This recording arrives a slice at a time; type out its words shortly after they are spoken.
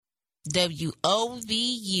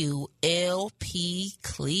WOVU-LP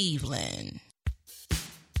Cleveland.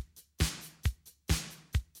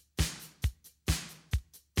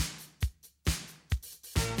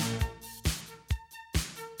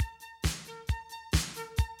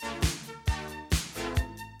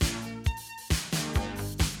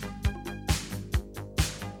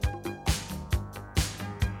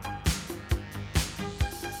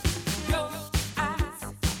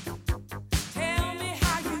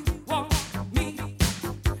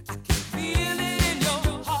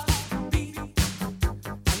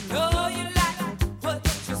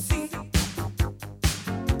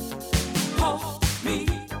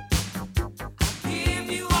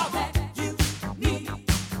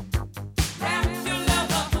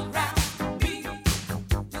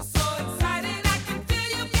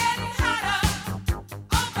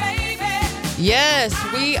 Yes,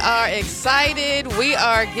 we are excited. We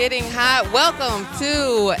are getting hot. Welcome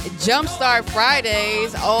to Jumpstart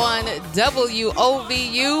Fridays on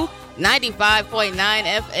WOVU 95.9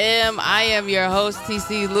 FM. I am your host,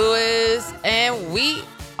 TC Lewis, and we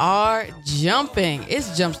are jumping. It's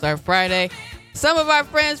Jumpstart Friday. Some of our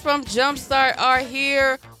friends from Jumpstart are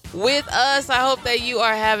here with us. I hope that you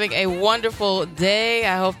are having a wonderful day.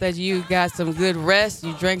 I hope that you got some good rest.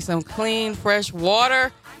 You drank some clean, fresh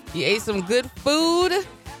water. You ate some good food,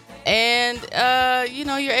 and,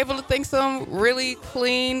 you're able to think some really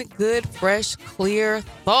clean, good, fresh, clear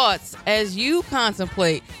thoughts as you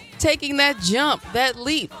contemplate taking that jump, that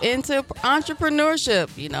leap into entrepreneurship.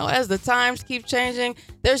 As the times keep changing,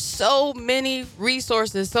 there's so many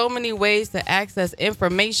resources, so many ways to access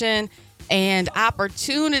information and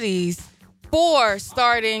opportunities for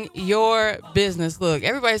starting your business. Look,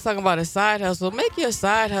 everybody's talking about a side hustle. Make your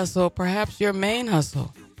side hustle perhaps your main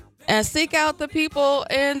hustle. And seek out the people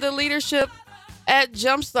and the leadership at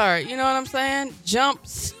Jumpstart. You know what I'm saying?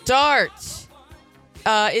 Jumpstart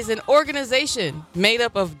is an organization made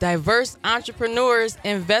up of diverse entrepreneurs,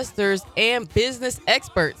 investors, and business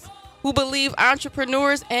experts who believe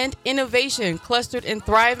entrepreneurs and innovation clustered in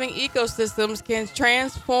thriving ecosystems can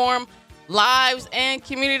transform lives and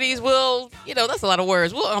communities. That's a lot of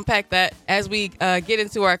words. We'll unpack that as we get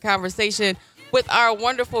into our conversation with our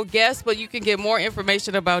wonderful guests, but you can get more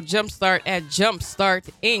information about Jumpstart at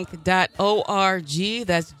jumpstartinc.org.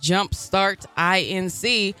 That's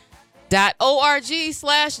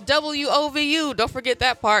jumpstartinc.org/WOVU. Don't forget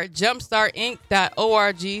that part,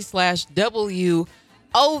 jumpstartinc.org/WOVU.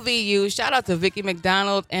 Shout out to Vicki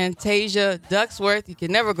McDonald and Tasia Ducksworth. You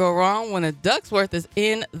can never go wrong when a Ducksworth is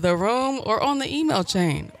in the room or on the email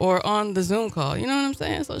chain or on the Zoom call. You know what I'm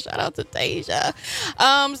saying? So shout out to Tasia.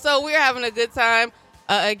 So we're having a good time.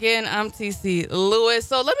 Again, I'm TC Lewis.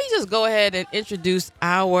 So let me just go ahead and introduce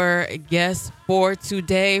our guest for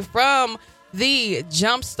today from the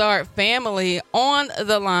Jumpstart family on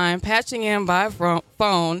the line, patching in by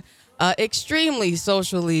phone. Extremely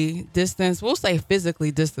socially distanced. We'll say physically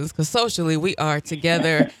distanced because socially we are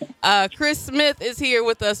together. Chris Smith is here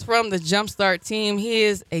with us from the Jumpstart team. He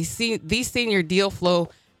is the senior deal flow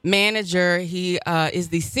manager. He is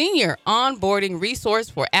the senior onboarding resource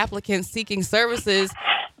for applicants seeking services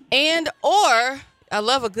I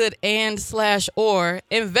love a good /or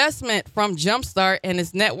investment from Jumpstart and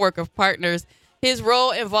its network of partners. His role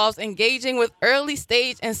involves engaging with early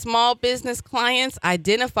stage and small business clients,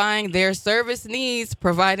 identifying their service needs,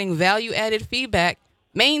 providing value-added feedback,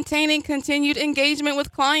 maintaining continued engagement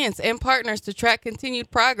with clients and partners to track continued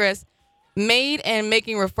progress made, and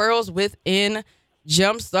making referrals within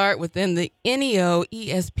Jumpstart within the NEO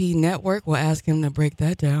ESP network. We'll ask him to break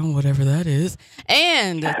that down, whatever that is.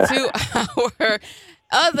 And to our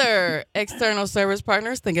other external service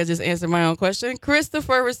partners, I think I just answered my own question.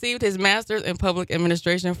 Christopher received his master's in public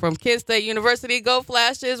administration from Kent State University. Go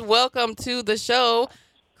Flashes. Welcome to the show,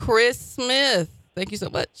 Chris Smith. Thank you so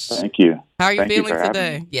much. Thank you. How are you Thank feeling you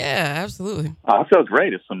today? Yeah, absolutely. I feel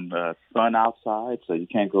great. It's some sun outside, so you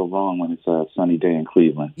can't go wrong when it's a sunny day in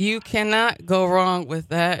Cleveland. You cannot go wrong with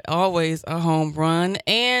that. Always a home run.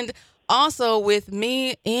 And also with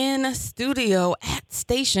me in studio at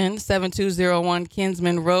Station 7201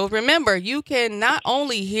 Kinsman Road. Remember, you can not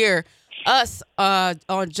only hear us on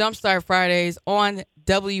Jumpstart Fridays on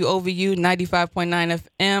WOVU 95.9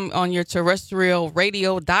 FM on your terrestrial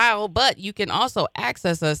radio dial, but you can also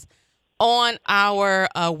access us on our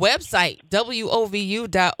website,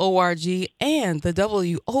 WOVU.org, and the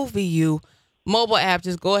WOVU mobile app.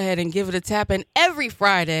 Just go ahead and give it a tap. And every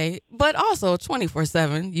Friday, but also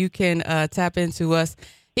 24/7, you can tap into us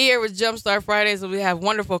here with Jumpstart Fridays, and we have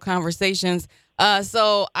wonderful conversations.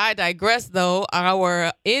 So I digress, though.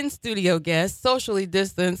 Our in-studio guest, socially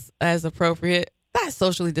distanced as appropriate, not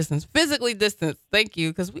socially distanced, physically distanced. Thank you,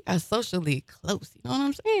 because we are socially close. You know what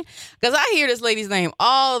I'm saying? Because I hear this lady's name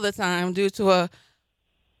all the time due to a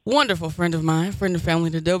wonderful friend of mine, friend of family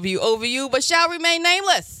to WOVU, but shall remain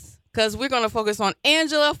nameless because we're going to focus on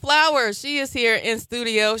Angela Flowers. She is here in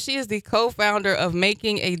studio. She is the co-founder of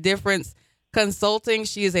Making a Difference Consulting.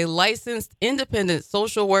 She is a licensed independent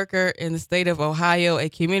social worker in the state of Ohio, a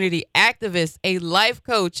community activist, a life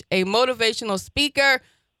coach, a motivational speaker,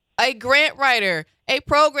 a grant writer, a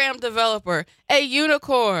program developer, a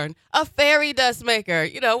unicorn, a fairy dust maker.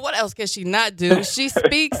 You know, what else can she not do? She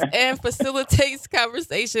speaks and facilitates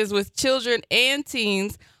conversations with children and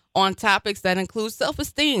teens on topics that include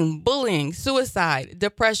self-esteem, bullying, suicide,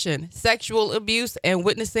 depression, sexual abuse, and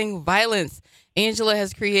witnessing violence. Angela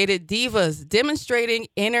has created Divas, demonstrating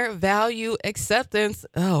inner value acceptance.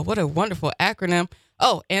 Oh, what a wonderful acronym.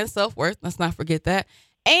 Oh, and self-worth. Let's not forget that.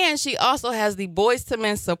 And she also has the Boys to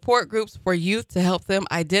Men support groups for youth to help them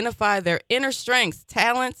identify their inner strengths,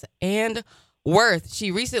 talents, and worth.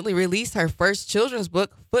 She recently released her first children's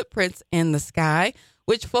book, Footprints in the Sky,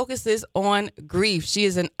 which focuses on grief. She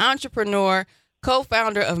is an entrepreneur,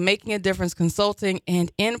 co-founder of Making a Difference Consulting,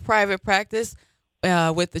 and in private practice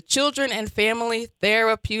with the Children and Family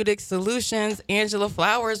Therapeutic Solutions. Angela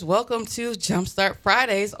Flowers, welcome to Jumpstart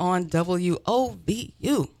Fridays on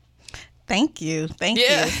WOVU. Thank you. Thank you.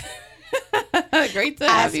 Great to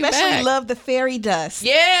have you back. I especially love the fairy dust.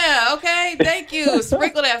 Yeah, okay. Thank you.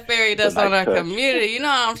 Sprinkle that fairy dust on our community. You know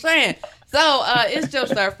what I'm saying? So it's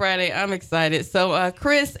Jumpstart Friday. I'm excited. So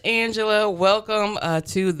Chris, Angela, welcome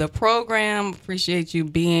to the program. Appreciate you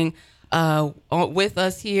being with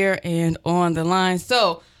us here and on the line.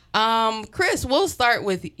 So Chris, we'll start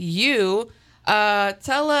with you.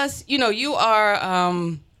 Tell us, you are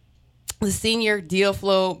the senior deal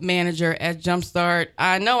flow manager at Jumpstart.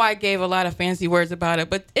 I know I gave a lot of fancy words about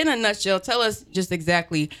it, but in a nutshell, tell us just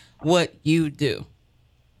exactly what you do.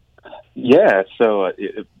 Yeah. So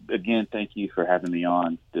again, thank you for having me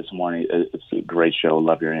on this morning. It's a great show.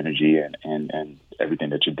 Love your energy and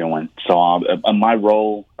everything that you're doing. So my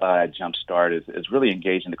role at Jumpstart is really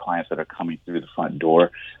engaging the clients that are coming through the front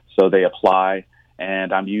door. So they apply,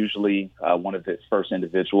 and I'm usually one of the first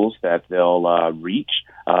individuals that they'll reach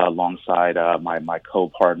alongside my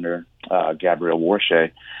co-partner, Gabrielle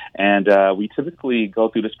Warshay. And we typically go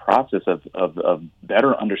through this process of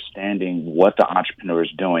better understanding what the entrepreneur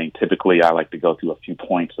is doing. Typically, I like to go through a few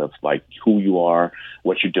points of like who you are,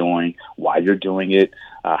 what you're doing, why you're doing it,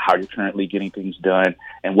 how you're currently getting things done,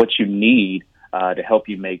 and what you need to help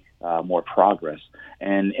you make more progress.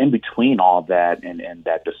 And in between all that and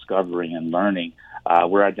that discovery and learning,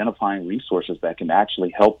 we're identifying resources that can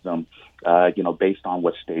actually help them, based on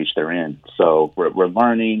what stage they're in. So we're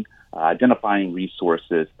learning, identifying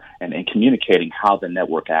resources, and communicating how the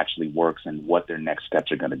network actually works and what their next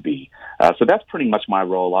steps are going to be. So that's pretty much my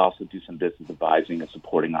role. I also do some business advising and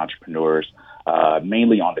supporting entrepreneurs,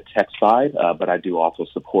 mainly on the tech side, but I do also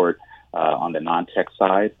support on the non-tech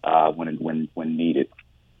side when needed.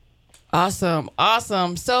 Awesome.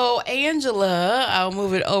 So, Angela, I'll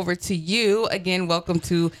move it over to you. Again, welcome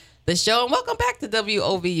to the show and welcome back to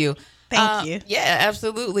WOVU. Thank you. Yeah,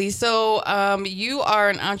 absolutely. So you are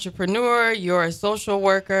an entrepreneur. You're a social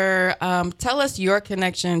worker. Tell us your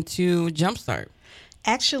connection to Jumpstart.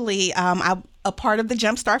 Actually, I'm a part of the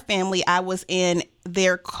Jumpstart family. I was in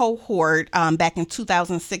their cohort back in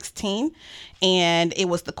 2016, and it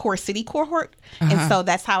was the Core City cohort. Uh-huh. And so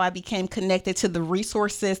that's how I became connected to the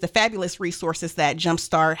resources, the fabulous resources that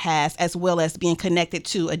Jumpstart has, as well as being connected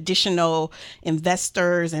to additional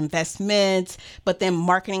investors, investments, but then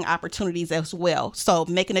marketing opportunities as well. So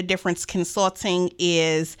Making a Difference Consulting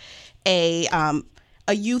is a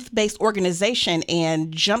youth-based organization,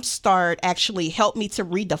 and Jumpstart actually helped me to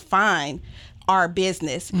redefine our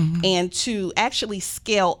business and to actually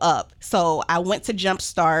scale up. So I went to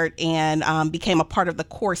Jumpstart and became a part of the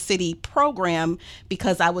Core City program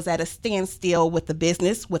because I was at a standstill with the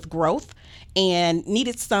business, with growth, and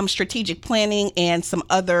needed some strategic planning and some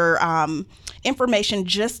other information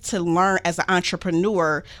just to learn as an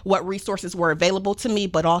entrepreneur what resources were available to me,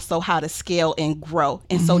 but also how to scale and grow.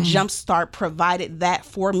 And so Jumpstart provided that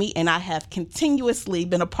for me, and I have continuously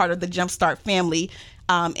been a part of the Jumpstart family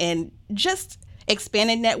and just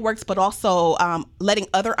expanding networks, but also letting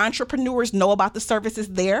other entrepreneurs know about the services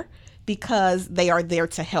there because they are there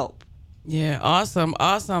to help. Yeah,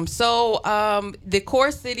 awesome. So the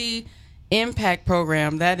Core City Impact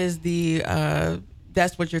Program, that is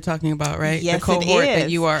that's what you're talking about, right? Yes, the cohort it is. That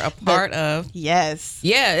you are a part of. Yes.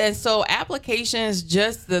 Yeah, and so applications,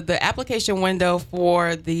 just the application window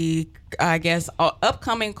for the,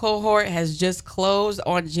 upcoming cohort has just closed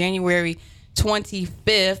on January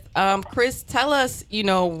 25th. Chris, tell us,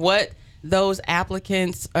 what those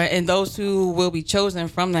applicants and those who will be chosen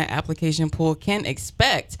from that application pool can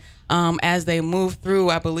expect as they move through.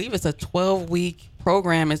 I believe it's a 12-week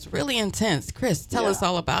program. It's really intense. Chris, tell us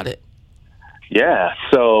all about it. Yeah.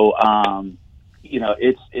 So,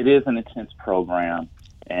 it is an intense program,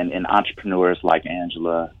 and entrepreneurs like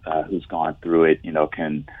Angela, who's gone through it,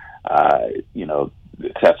 can,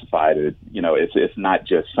 testify that, it's not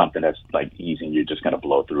just something that's like easy and you're just going to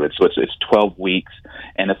blow through it. So it's 12 weeks,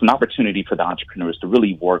 and it's an opportunity for the entrepreneurs to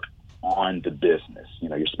really work on the business.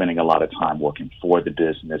 You're spending a lot of time working for the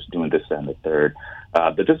business, doing this and the third.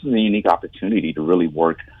 But this is a unique opportunity to really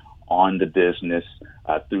work on the business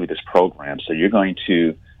through this program. So you're going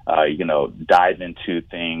to, dive into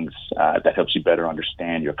things that helps you better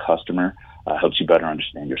understand your customer, helps you better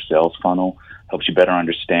understand your sales funnel, helps you better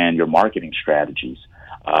understand your marketing strategies,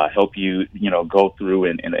 help you, go through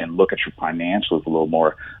and look at your financials a little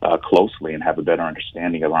more closely and have a better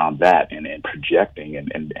understanding around that and projecting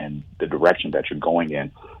and the direction that you're going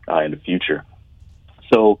in the future.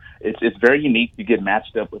 So it's very unique. You get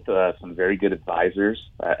matched up with some very good advisors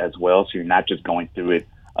as well. So you're not just going through it,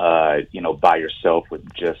 by yourself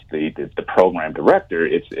with just the program director.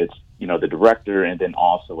 It's the director and then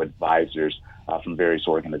also advisors from various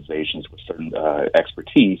organizations with certain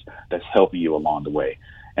expertise that's helping you along the way.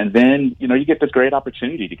 And then, you get this great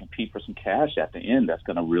opportunity to compete for some cash at the end that's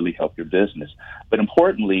going to really help your business. But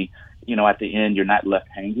importantly, at the end, you're not left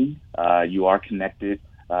hanging. You are connected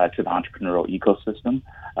to the entrepreneurial ecosystem.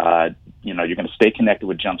 You're going to stay connected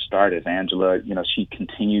with Jumpstart as Angela, she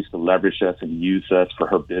continues to leverage us and use us for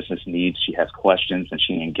her business needs. She has questions and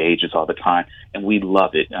she engages all the time, and we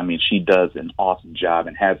love it. I mean, she does an awesome job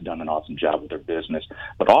and has done an awesome job with her business,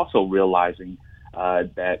 but also realizing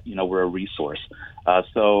that, we're a resource.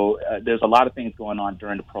 So there's a lot of things going on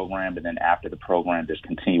during the program, and then after the program, there's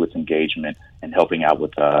continuous engagement and helping out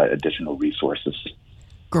with additional resources.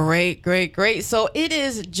 Great. So it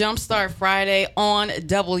is Jumpstart Friday on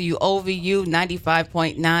WOVU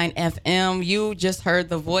 95.9 FM. You just heard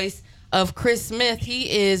the voice of Chris Smith.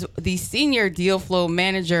 He is the senior deal flow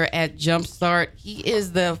manager at Jumpstart. He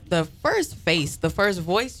is the first face, the first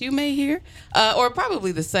voice you may hear, or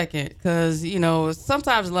probably the second, because,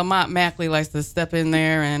 sometimes Lamont Mackley likes to step in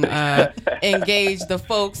there and engage the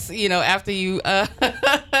folks, after you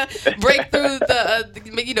break through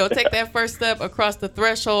take that first step across the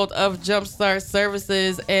threshold of Jumpstart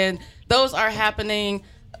services. And those are happening.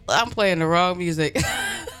 I'm playing the wrong music.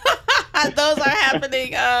 Those are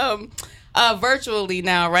happening virtually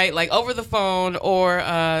now, right? Like over the phone or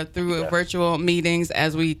through virtual meetings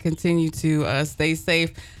as we continue to stay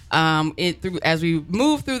safe as we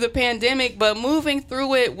move through the pandemic, but moving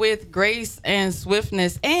through it with grace and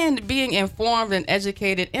swiftness and being informed and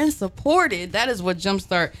educated and supported. That is what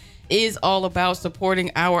Jumpstart is all about,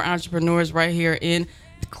 supporting our entrepreneurs right here in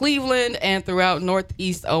Cleveland and throughout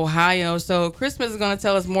Northeast Ohio. So Chris Smith is going to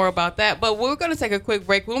tell us more about that, but we're going to take a quick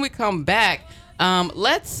break. When we come back,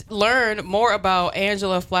 let's learn more about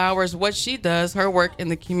Angela Flowers, what she does, her work in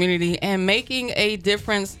the community, and making a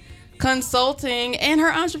difference consulting and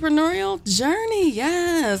her entrepreneurial journey.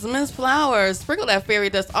 Yes, Ms. Flowers, sprinkle that fairy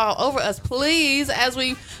dust all over us, please, as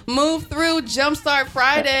we move through Jumpstart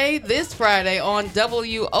Friday, this Friday on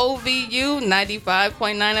WOVU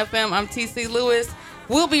 95.9 FM. I'm TC Lewis.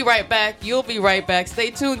 We'll be right back. You'll be right back. Stay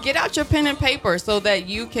tuned. Get out your pen and paper so that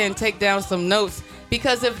you can take down some notes,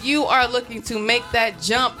 because if you are looking to make that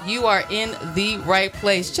jump, you are in the right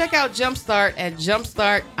place. Check out Jumpstart at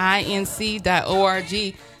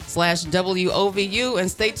jumpstartinc.org/WOVU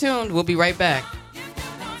and stay tuned. We'll be right back.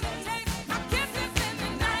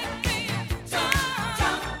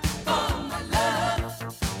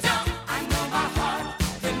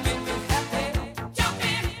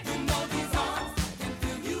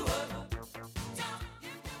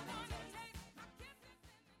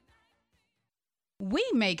 We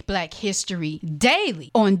make Black history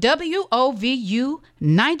daily on WOVU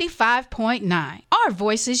 95.9. Our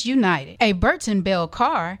Voices United, a Burton Bell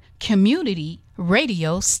Carr community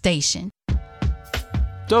radio station.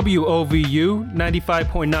 WOVU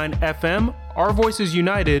 95.9 FM, Our Voices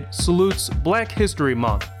United salutes Black History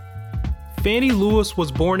Month. Fannie Lewis was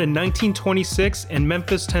born in 1926 in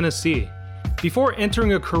Memphis, Tennessee. Before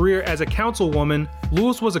entering a career as a councilwoman,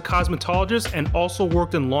 Lewis was a cosmetologist and also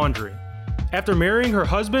worked in laundry. After marrying her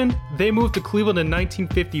husband, they moved to Cleveland in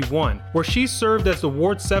 1951, where she served as the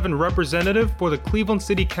Ward 7 representative for the Cleveland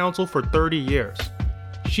City Council for 30 years.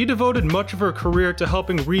 She devoted much of her career to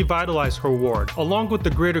helping revitalize her ward, along with the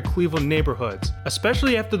greater Cleveland neighborhoods,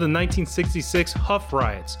 especially after the 1966 Huff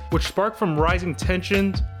riots, which sparked from rising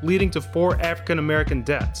tensions, leading to 4 African American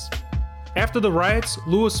deaths. After the riots,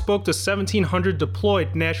 Lewis spoke to 1,700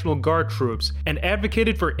 deployed National Guard troops and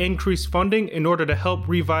advocated for increased funding in order to help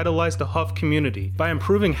revitalize the Huff community by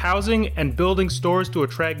improving housing and building stores to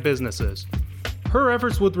attract businesses. Her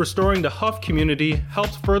efforts with restoring the Huff community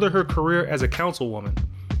helped further her career as a councilwoman.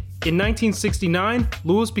 In 1969,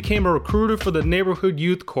 Lewis became a recruiter for the Neighborhood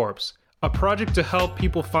Youth Corps, a project to help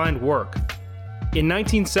people find work. In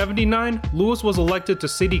 1979, Lewis was elected to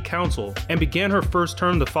City Council and began her first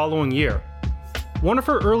term the following year. One of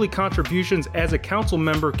her early contributions as a council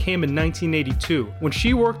member came in 1982, when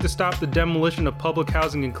she worked to stop the demolition of public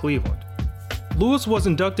housing in Cleveland. Lewis was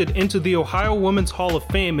inducted into the Ohio Women's Hall of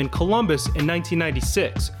Fame in Columbus in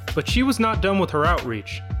 1996, but she was not done with her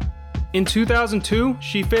outreach. In 2002,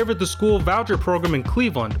 she favored the school voucher program in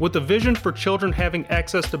Cleveland with a vision for children having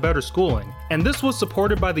access to better schooling, and this was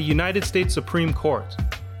supported by the United States Supreme Court.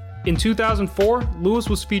 In 2004, Lewis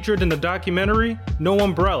was featured in the documentary No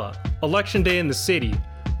Umbrella: Election Day in the City,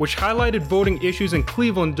 which highlighted voting issues in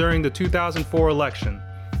Cleveland during the 2004 election.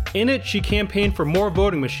 In it, she campaigned for more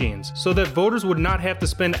voting machines so that voters would not have to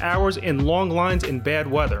spend hours in long lines in bad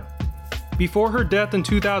weather. Before her death in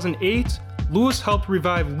 2008, Lewis helped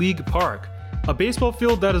revive League Park, a baseball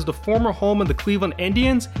field that is the former home of the Cleveland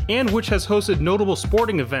Indians and which has hosted notable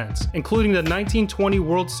sporting events, including the 1920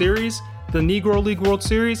 World Series, the Negro League World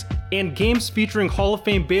Series, and games featuring Hall of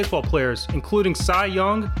Fame baseball players, including Cy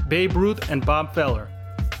Young, Babe Ruth, and Bob Feller.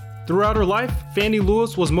 Throughout her life, Fannie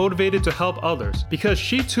Lewis was motivated to help others because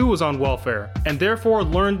she too was on welfare and therefore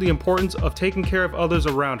learned the importance of taking care of others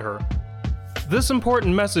around her. This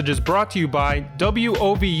important message is brought to you by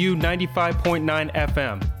WOVU 95.9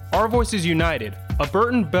 FM, Our Voices United, a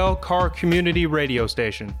Burton Bell Carr community radio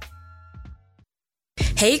station.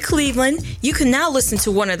 Hey Cleveland, you can now listen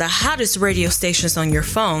to one of the hottest radio stations on your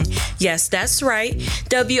phone. Yes, that's right.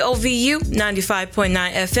 WOVU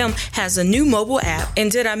 95.9 FM has a new mobile app, and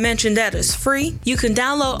did I mention that it's free? You can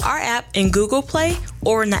download our app in Google Play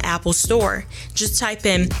or in the Apple Store. Just type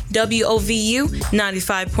in WOVU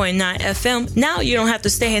 95.9 FM. Now you don't have to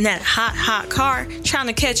stay in that hot car trying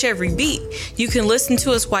to catch every beat. You can listen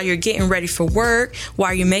to us while you're getting ready for work,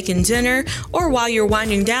 while you're making dinner, or while you're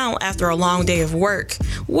winding down after a long day of work.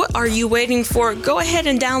 What are you waiting for? Go ahead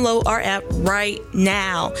and download our app right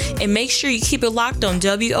now. And make sure you keep it locked on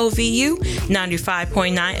WOVU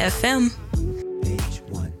 95.9 FM.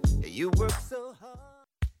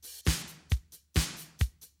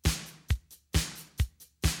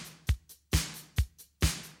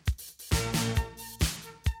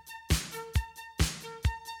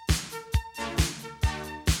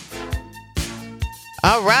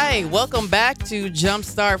 All right, welcome back to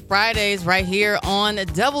Jumpstart Fridays right here on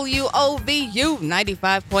WOVU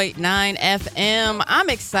 95.9 FM. I'm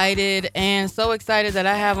excited, and so excited that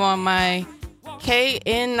I have on my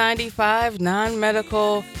KN95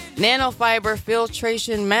 non-medical nanofiber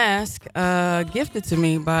filtration mask gifted to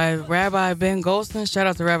me by Rabbi Ben Golson. Shout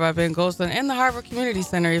out to Rabbi Ben Golson and the Harvard Community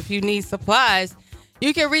Center. If you need supplies,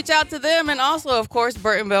 you can reach out to them, and also, of course,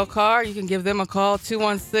 Burton Bell Carr. You can give them a call,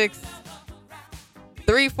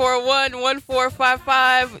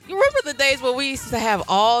 216-341-1455. You remember the days where we used to have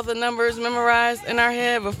all the numbers memorized in our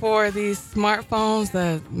head before these smartphones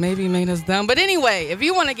that maybe made us dumb? But anyway, if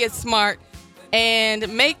you want to get smart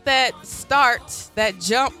and make that start, that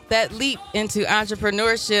jump, that leap into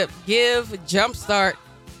entrepreneurship, give Jumpstart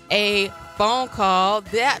a phone call.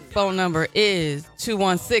 That phone number is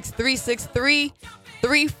 216-363-3400,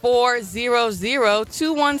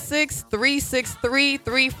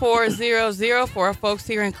 216-363-3400 for our folks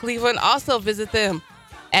here in Cleveland. Also visit them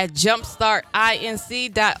at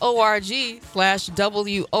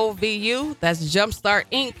jumpstartinc.org/WOVU. That's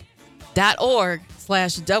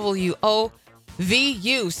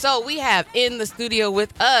jumpstartinc.org/WOVU. So we have in the studio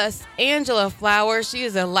with us Angela Flowers. She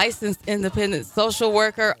is a licensed independent social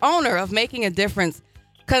worker, owner of Making a Difference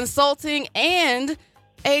Consulting, and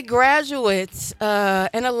a graduate,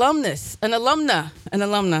 an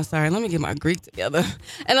alumna, sorry, let me get my Greek together.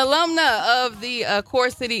 An alumna of the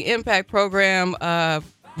Core City Impact Program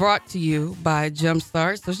brought to you by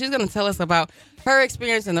Jumpstart. So she's going to tell us about her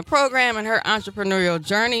experience in the program and her entrepreneurial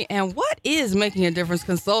journey and what is Making a Difference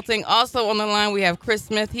Consulting. Also on the line, we have Chris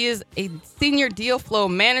Smith. He is a senior deal flow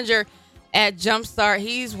manager at Jumpstart.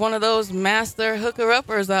 He's one of those master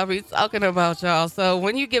hooker-uppers I'll be talking about, y'all. So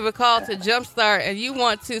when you give a call to Jumpstart and you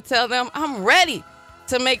want to tell them, I'm ready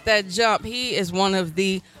to make that jump, he is one of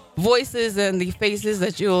the voices and the faces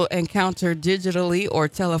that you'll encounter digitally or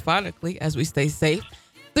telephonically as we stay safe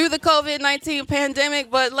through the COVID-19 pandemic.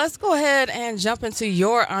 But let's go ahead and jump into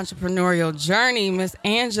your entrepreneurial journey, Miss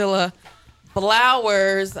Angela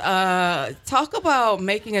Flowers. Talk about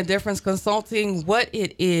Making a Difference Consulting, what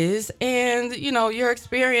it is, and, you know, your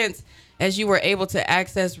experience as you were able to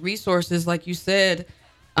access resources. Like you said,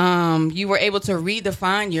 you were able to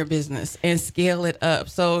redefine your business and scale it up.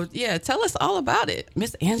 So, yeah, tell us all about it,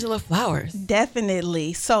 Miss Angela Flowers.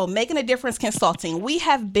 Definitely. So, Making a Difference Consulting, we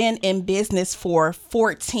have been in business for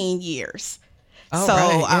 14 years. Oh,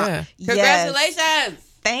 right, yeah. Congratulations. Yes.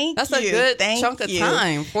 Thank That's you. a good chunk of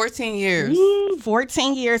time. 14 years.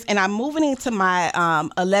 14 years. And I'm moving into my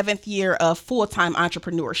 11th year of full-time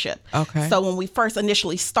entrepreneurship. Okay. So when we first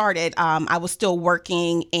initially started, I was still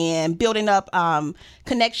working and building up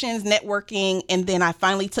connections, networking. And then I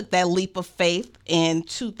finally took that leap of faith in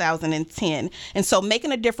 2010. And so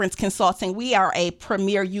Making a Difference Consulting, we are a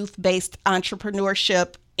premier youth-based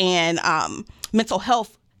entrepreneurship and mental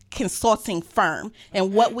health consulting firm,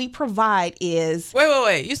 and what we provide is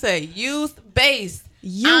wait. You say youth-based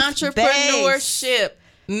entrepreneurship,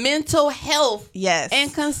 mental health, yes,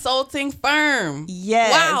 and consulting firm.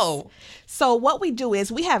 Yes. Wow. So what we do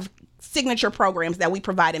is we have signature programs that we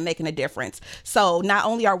provide in Making a Difference. So not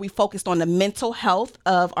only are we focused on the mental health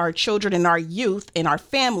of our children and our youth and our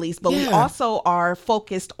families, but we also are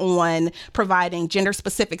focused on providing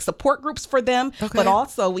gender-specific support groups for them. Okay. But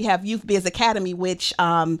also we have Youth Biz Academy, which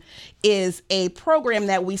is a program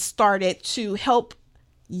that we started to help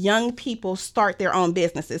young people start their own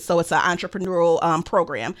businesses. So it's an entrepreneurial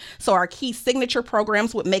program. So our key signature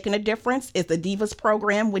programs with Making a Difference is the Divas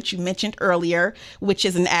program, which you mentioned earlier, which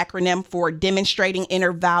is an acronym for Demonstrating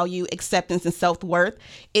Inner Value, Acceptance, and Self-Worth.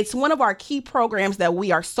 It's one of our key programs that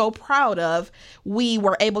we are so proud of. We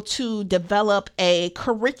were able to develop a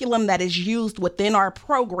curriculum that is used within our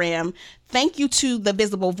program. Thank you to the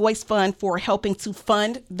Visible Voice Fund for helping to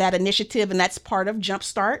fund that initiative, and that's part of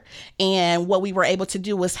Jumpstart. And what we were able to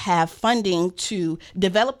do was have funding to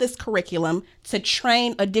develop this curriculum, to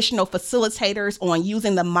train additional facilitators on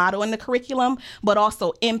using the model in the curriculum, but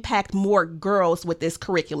also impact more girls with this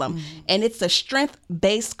curriculum. Mm-hmm. And it's a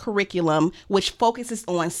strength-based curriculum which focuses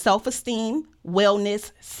on self-esteem,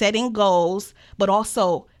 wellness, setting goals, but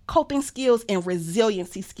also coping skills and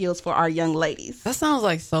resiliency skills for our young ladies. That sounds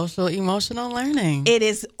like social emotional learning. It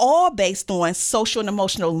is all based on social and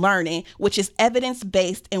emotional learning, which is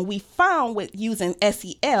evidence-based. And we found with using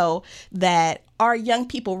SEL that our young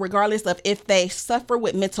people, regardless of if they suffer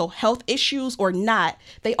with mental health issues or not,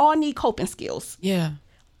 they all need coping skills. Yeah.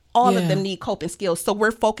 All of them need coping skills. So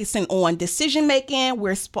we're focusing on decision making.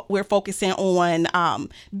 We're focusing on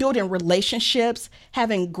building relationships,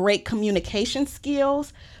 having great communication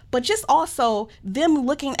skills, but just also them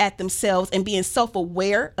looking at themselves and being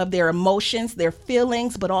self-aware of their emotions, their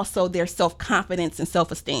feelings, but also their self-confidence and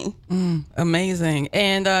self-esteem. Amazing.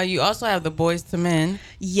 And you also have the Boys to Men.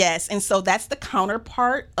 Yes. And so that's the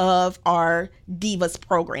counterpart of our Divas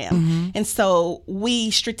program. Mm-hmm. And so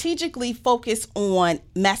we strategically focus on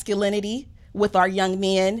masculinity with our young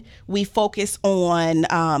men. We focus on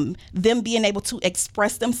them being able to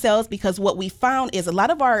express themselves, because what we found is a lot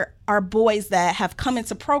of our boys that have come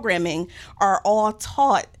into programming are all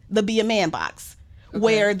taught the Be a Man box. Okay.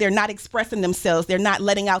 Where they're not expressing themselves, they're not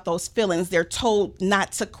letting out those feelings, they're told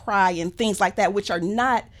not to cry and things like that, which are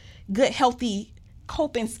not good, healthy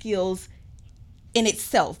coping skills in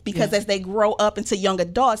itself, because as they grow up into young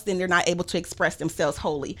adults, then they're not able to express themselves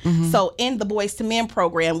wholly. Mm-hmm. So in the Boys to Men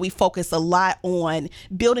program, we focus a lot on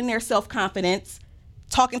building their self-confidence,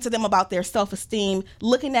 talking to them about their self-esteem,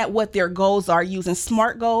 looking at what their goals are using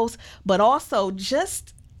SMART goals, but also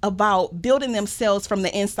just about building themselves from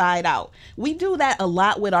the inside out. We do that a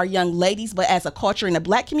lot with our young ladies, but as a culture in the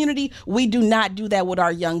Black community, we do not do that with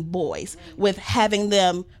our young boys, with having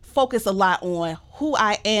them focus a lot on who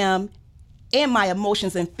I am and my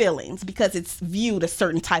emotions and feelings, because it's viewed a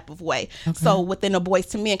certain type of way. Okay. So within the Boys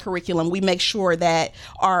to Men curriculum, we make sure that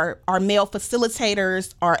our male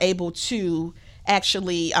facilitators are able to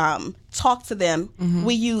actually talk to them. Mm-hmm.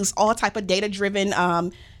 We use all type of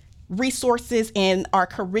data-driven resources, and our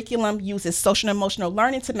curriculum uses social and emotional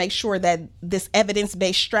learning to make sure that this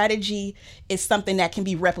evidence-based strategy is something that can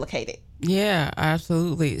be replicated. Yeah,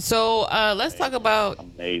 absolutely. So let's talk about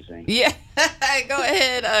amazing. Yeah, go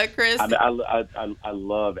ahead, Chris. I mean, I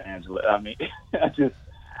love Angela. I mean,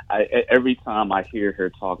 every time I hear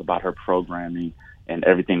her talk about her programming and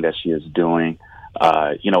everything that she is doing,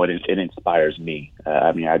 it inspires me.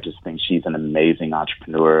 I mean, I just think she's an amazing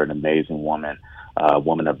entrepreneur, an amazing woman,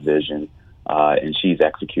 woman of vision. and she's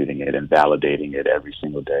executing it and validating it every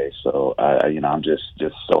single day. So, I'm just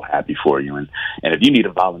so happy for you. And if you need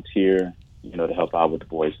a volunteer, to help out with the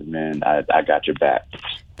Boys and Men, I got your back.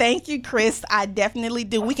 Thank you, Chris. I definitely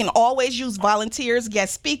do. We can always use volunteers,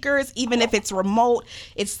 guest speakers, even if it's remote.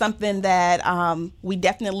 It's something that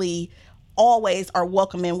we always are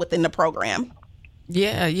welcoming within the program.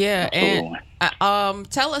 Yeah. Absolutely. And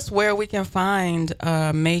tell us where we can find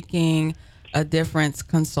Making a Difference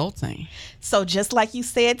Consulting. So just like you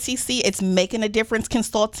said, TC, it's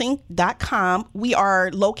makingadifferenceconsulting.com. We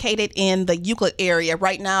are located in the Euclid area.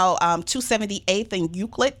 Right now, 278th and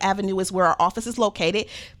Euclid Avenue is where our office is located,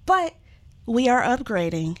 but we are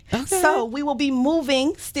upgrading. Okay. So we will be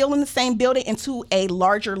moving still in the same building into a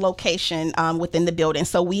larger location within the building.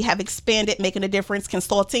 So we have expanded Making a Difference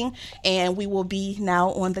Consulting, and we will be now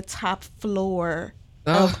on the top floor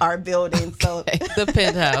of our building. So the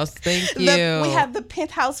penthouse. Thank you. We have the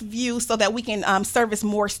penthouse view so that we can service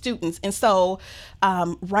more students. And so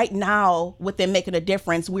right now within Making a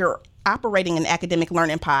Difference, we're operating an academic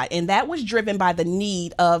learning pod, and that was driven by the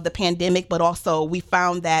need of the pandemic, but also we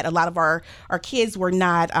found that a lot of our kids were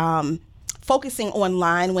not focusing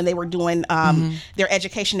online when they were doing their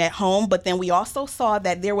education at home. But then we also saw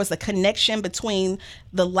that there was a connection between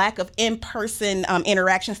the lack of in-person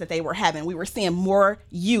interactions that they were having. We were seeing more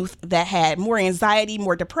youth that had more anxiety,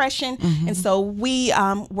 more depression. And so we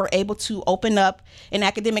were able to open up an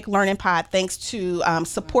academic learning pod thanks to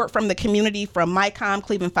support from the community, from MyCom,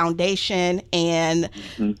 Cleveland Foundation, and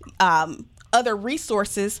other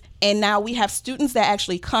resources. And now we have students that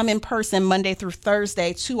actually come in person Monday through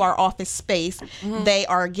Thursday to our office space. They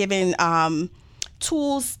are given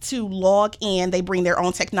tools to log in. They bring their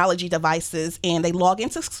own technology devices and they log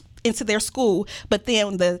into their school. But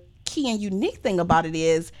then the key and unique thing about it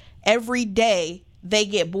is every day they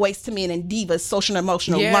get Boys to Men and Divas social and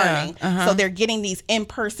emotional learning. So they're getting these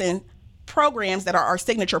in-person programs that are our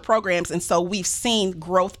signature programs. And so we've seen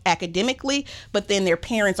growth academically, but then their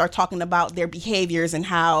parents are talking about their behaviors and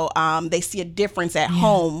how they see a difference at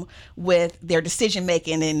home with their decision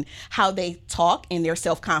making and how they talk and their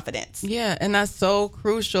self-confidence. Yeah, and that's so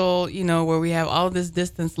crucial, where we have all this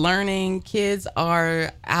distance learning. Kids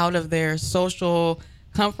are out of their social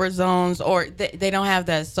comfort zones, or they don't have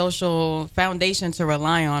that social foundation to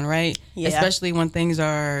rely on, right? Yeah. Especially when things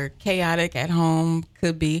are chaotic at home,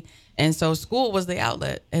 could be. And so school was the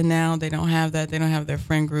outlet, and now they don't have that. They don't have their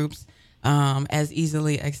friend groups as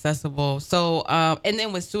easily accessible. So, and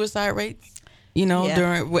then with suicide rates,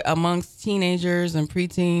 amongst teenagers and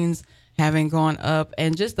preteens having gone up,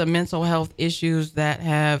 and just the mental health issues that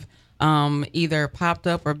have either popped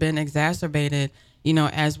up or been exacerbated,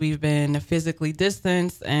 as we've been physically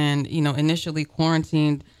distanced and, initially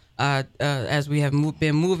quarantined as we have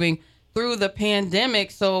been moving through the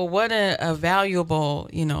pandemic. So what a valuable,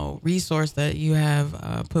 resource that you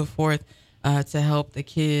have put forth to help the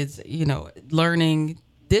kids, learning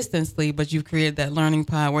distantly, but you've created that learning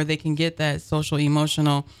pod where they can get that social,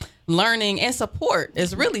 emotional learning and support.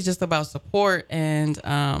 It's really just about support and,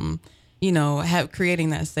 creating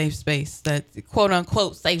that safe space, that quote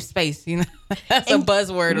unquote safe space, that's a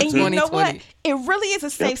buzzword of 2020. You know what? It really is a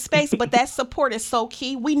safe space, but that support is so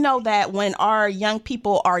key. We know that when our young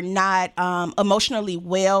people are not emotionally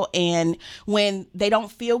well and when they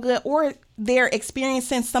don't feel good or they're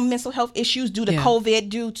experiencing some mental health issues due to COVID,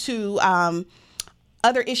 due to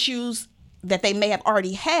other issues that they may have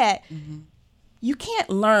already had, you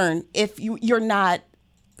can't learn if you're not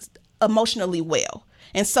emotionally well.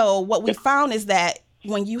 And so what we found is that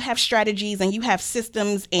when you have strategies and you have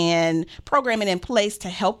systems and programming in place to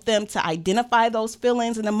help them to identify those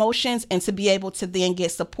feelings and emotions and to be able to then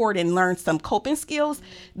get support and learn some coping skills,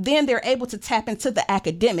 then they're able to tap into the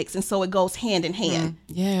academics. And so it goes hand in hand.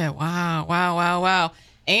 Yeah. Wow.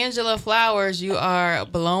 Angela Flowers, you are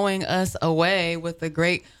blowing us away with the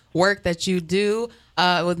great work that you do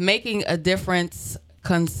with Making a Difference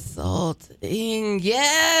Consulting.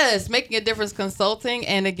 Yes, Making a Difference Consulting.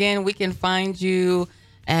 And again, we can find you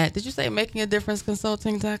at, did you say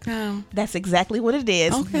makingadifferenceconsulting.com? That's exactly what it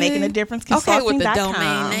is. Okay. Makingadifferenceconsulting.com. Okay, with the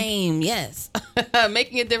domain name, yes.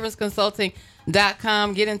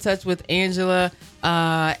 Makingadifferenceconsulting.com. Get in touch with Angela.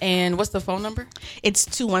 And what's the phone number? It's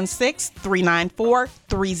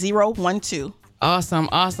 216-394-3012.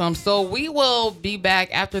 Awesome. So we will be back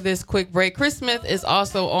after this quick break. Chris Smith is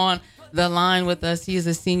also on the line with us. He is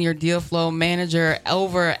a senior deal flow manager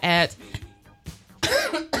over at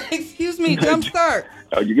Jumpstart.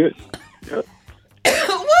 Oh, you good? Yep.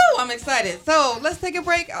 Woo! I'm excited. So let's take a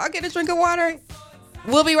break. I'll get a drink of water.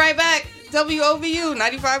 We'll be right back. WOVU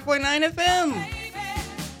 95.9 FM.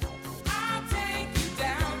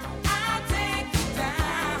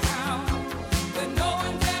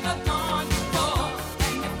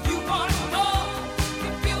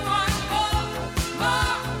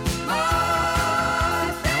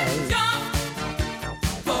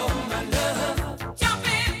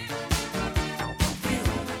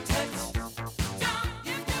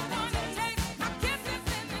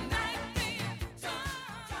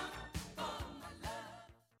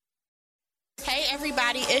 Hey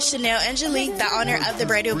everybody, it's Chanel Angelique, the owner of the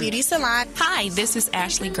Bridal Beauty Salon. Hi, this is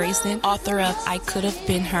Ashley Grayson, author of I Could Have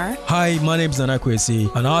Been Her. Hi, my name is Nana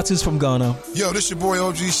Kwesi, an artist from Ghana. Yo, this your boy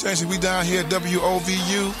OG Shanksy. We down here at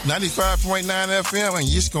WOVU 95.9 FM, and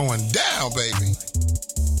it's going down, baby.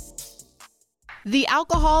 The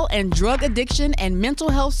Alcohol and Drug Addiction and Mental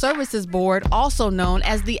Health Services Board, also known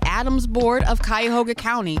as the Adams Board of Cuyahoga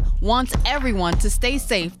County, wants everyone to stay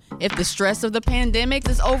safe. If the stress of the pandemic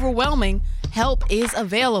is overwhelming, help is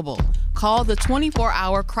available. Call the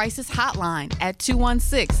 24-hour crisis hotline at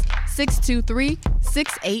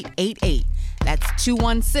 216-623-6888. That's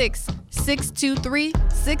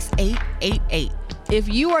 216-623-6888. If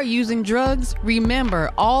you are using drugs,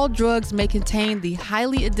 remember all drugs may contain the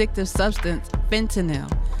highly addictive substance fentanyl.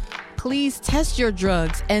 Please test your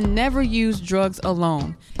drugs and never use drugs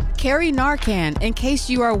alone. Carry Narcan in case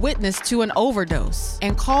you are witness to an overdose.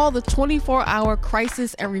 And call the 24-hour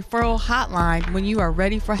crisis and referral hotline when you are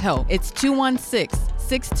ready for help. It's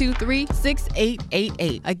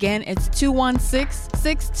 216-623-6888. Again, it's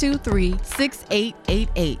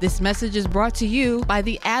 216-623-6888. This message is brought to you by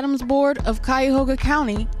the Adams Board of Cuyahoga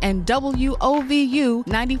County and WOVU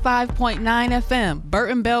 95.9 FM,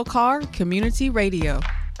 Burton Bell Carr Community Radio.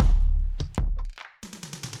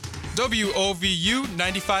 WOVU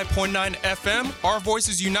 95.9 FM, Our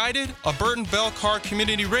Voices United, a Burton Bell Carr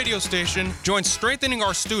community radio station, joins Strengthening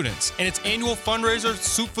Our Students in its annual fundraiser,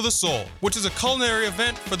 Soup for the Soul, which is a culinary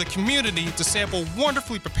event for the community to sample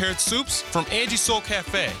wonderfully prepared soups from Angie's Soul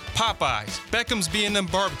Cafe, Popeyes, Beckham's B&M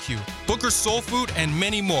Barbecue, Booker's Soul Food, and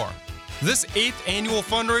many more. This 8th annual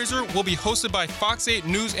fundraiser will be hosted by Fox 8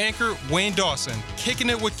 News anchor Wayne Dawson,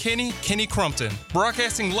 Kicking It with Kenny Crumpton,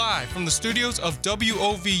 broadcasting live from the studios of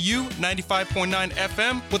WOVU 95.9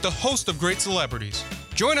 FM with a host of great celebrities.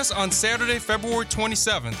 Join us on Saturday, February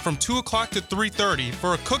 27th from 2 o'clock to 3:30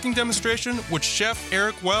 for a cooking demonstration with Chef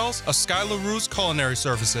Eric Wells of Sky LaRue's Culinary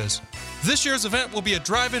Services. This year's event will be a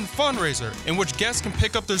drive-in fundraiser in which guests can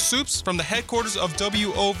pick up their soups from the headquarters of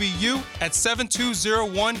WOVU at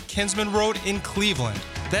 7201 Kinsman Road in Cleveland.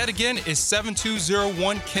 That again is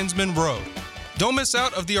 7201 Kinsman Road. Don't miss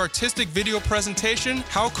out of the artistic video presentation,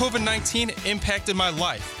 How COVID-19 Impacted My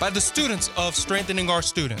Life, by the students of Strengthening Our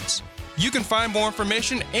Students. You can find more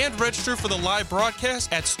information and register for the live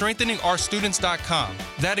broadcast at strengtheningourstudents.com.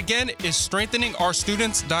 That again is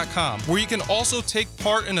strengtheningourstudents.com, where you can also take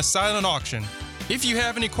part in a silent auction. If you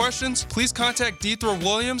have any questions, please contact Deethra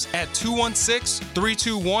Williams at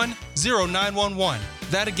 216-321-0911.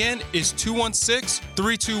 That again is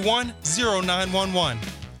 216-321-0911.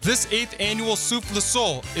 This 8th annual Soup for the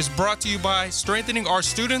Soul is brought to you by Strengthening Our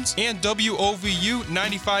Students and WOVU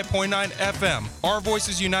 95.9 FM, Our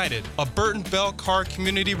Voices United, a Burton Bell Carr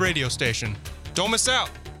community radio station. Don't miss out.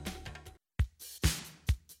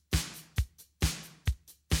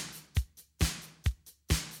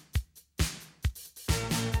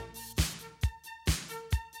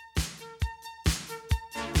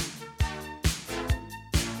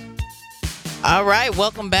 All right,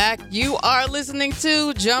 welcome back. You are listening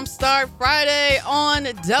to Jumpstart Friday on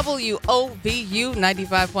WOVU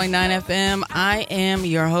 95.9 FM. I am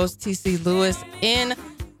your host, TC Lewis. In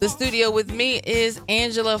the studio with me is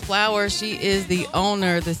Angela Flowers. She is the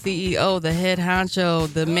owner, the CEO, the head honcho,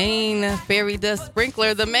 the main fairy dust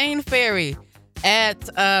sprinkler, the main fairy at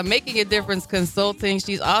Making a Difference Consulting.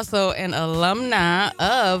 She's also an alumna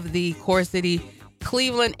of the Core City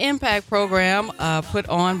Cleveland Impact Program put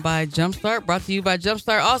on by Jumpstart, brought to you by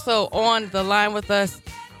Jumpstart. Also on the line with us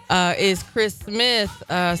is Chris Smith.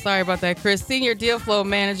 Sorry about that, Chris. Senior Deal Flow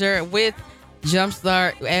Manager with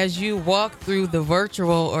Jumpstart. As you walk through the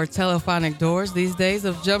virtual or telephonic doors these days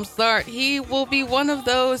of Jumpstart, he will be one of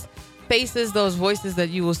those faces, those voices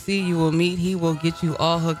that you will see, you will meet. He will get you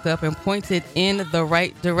all hooked up and pointed in the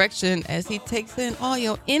right direction as he takes in all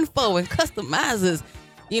your info and customizes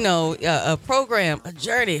a program, a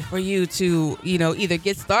journey for you to, either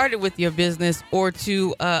get started with your business or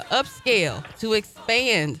to upscale, to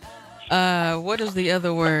expand. What is the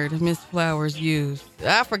other word Miss Flowers used?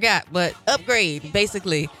 I forgot, but upgrade,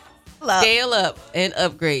 basically. Scale up and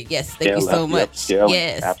upgrade. Yes, thank you so much.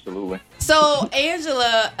 Yes, absolutely. So,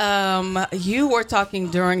 Angela, you were talking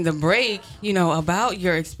during the break, about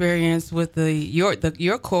your experience with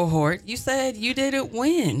your cohort. You said you didn't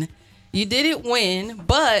win. You didn't win,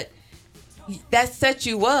 but that set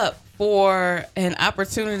you up for an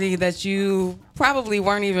opportunity that you probably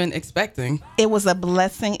weren't even expecting. It was a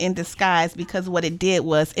blessing in disguise because what it did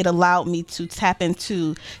was it allowed me to tap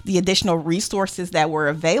into the additional resources that were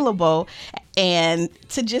available and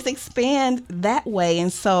to just expand that way.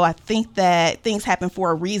 And so I think that things happen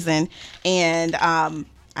for a reason. And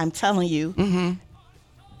I'm telling you, Mm-hmm.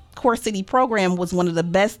 Core City program was one of the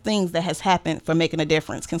best things that has happened for Making a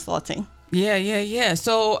Difference Consulting. Yeah.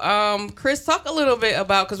 So, Chris, talk a little bit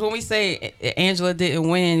about, because when we say Angela didn't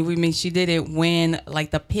win, we mean she didn't win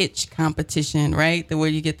like the pitch competition, right? Where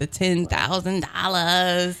you get the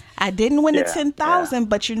 $10,000. I didn't win the 10,000,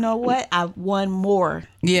 but you know what? I won more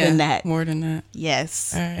than that. More than that.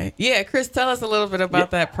 Yes. All right. Yeah, Chris, tell us a little bit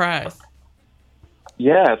about that prize.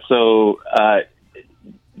 Yeah, so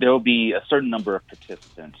there will be a certain number of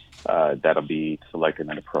participants that'll be selected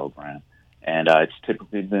in the program. And it's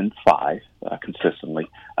typically been 5 consistently.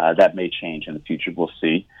 That may change in the future. We'll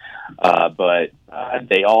see. But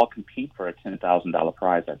they all compete for a $10,000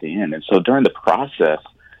 prize at the end. And so during the process,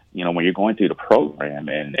 you know, when you're going through the program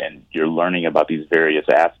and you're learning about these various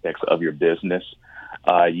aspects of your business,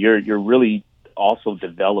 you're really also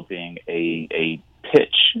developing a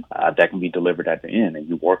pitch that can be delivered at the end. And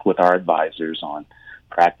you work with our advisors on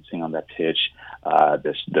practicing on that pitch,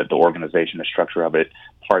 the organization, the structure of it,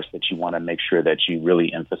 parts that you want to make sure that you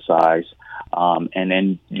really emphasize. And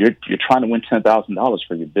then you're trying to win $10,000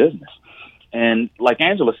 for your business. And like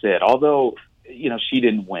Angela said, although, you know, she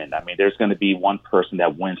didn't win, I mean, there's going to be one person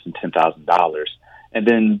that wins some $10,000, and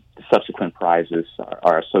then the subsequent prizes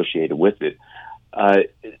are associated with it.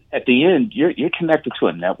 At the end, you're connected to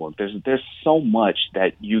a network. There's so much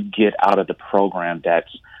that you get out of the program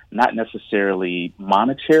that's not necessarily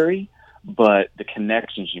monetary, but the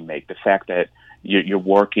connections you make, the fact that you're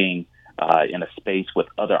working in a space with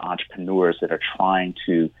other entrepreneurs that are trying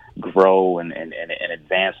to grow and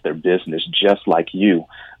advance their business just like you.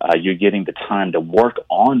 You're getting the time to work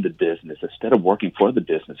on the business instead of working for the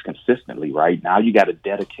business consistently, right? Now you got to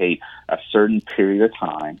dedicate a certain period of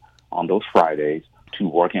time on those Fridays to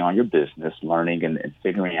working on your business, learning and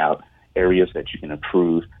figuring out areas that you can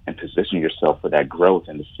improve and position yourself for that growth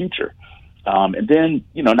in the future. And then,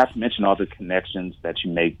 you know, not to mention all the connections that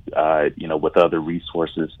you make, you know, with other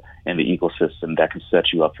resources in the ecosystem that can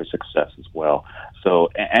set you up for success as well. So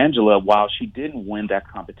Angela, while she didn't win that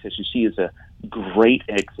competition, she is a great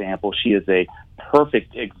example. She is a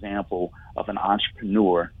perfect example of an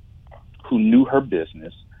entrepreneur who knew her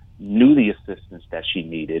business, knew the assistance that she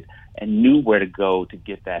needed, and knew where to go to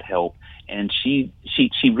get that help. And she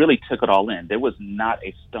really took it all in. There was not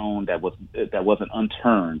a stone that wasn't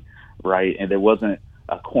unturned, right? And there wasn't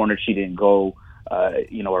a corner she didn't go,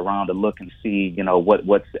 you know, around to look and see, you know,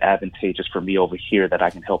 what's advantageous for me over here that I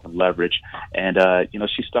can help and leverage. And, you know,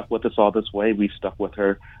 she stuck with us all this way. We've stuck with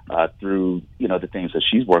her through, you know, the things that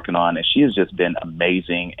she's working on. And she has just been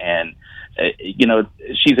amazing. And, you know,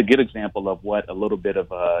 she's a good example of what a little bit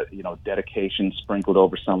of, you know, dedication sprinkled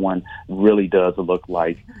over someone really does look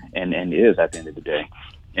like and is at the end of the day.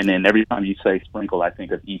 And then every time you say sprinkle, I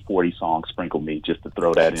think of E40 song, Sprinkle Me, just to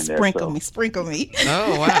throw that in there. Sprinkle me.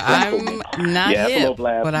 Oh, wow. I'm not hip,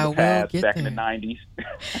 but I will get back there. in the 90s.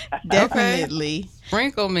 Definitely.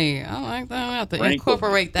 Sprinkle Me. I like that. I have to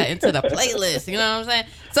incorporate that into the playlist. You know what I'm saying?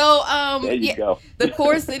 So, there you go. The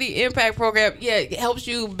Core City Impact Program, it helps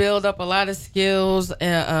you build up a lot of skills,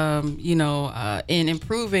 you know, in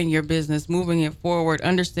improving your business, moving it forward,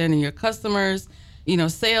 understanding your customers, you know,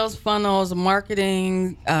 sales funnels,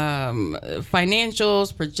 marketing,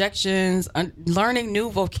 financials, projections, learning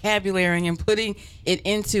new vocabulary and putting it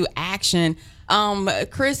into action.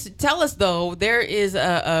 Chris, tell us, though, there is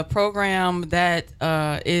a program that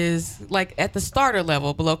is like at the starter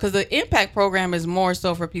level below, because the Impact Program is more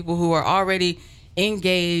so for people who are already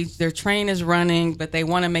engaged, their train is running, but they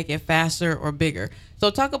want to make it faster or bigger. So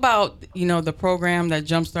talk about, you know, the program that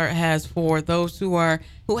Jumpstart has for those who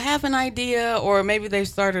have an idea, or maybe they've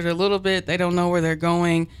started a little bit, they don't know where they're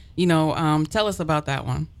going. You know, tell us about that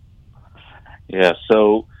one. Yeah,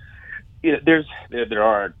 so there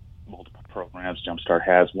are multiple programs Jumpstart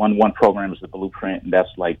has. One program is the Blueprint, and that's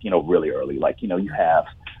like, you know, really early. Like, you know, you have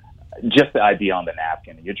just the idea on the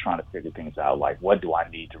napkin, and you're trying to figure things out, like, what do I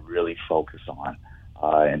need to really focus on?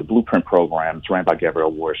 And the Blueprint program, it's ran by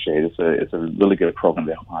Gabrielle Warshay. It's a really good program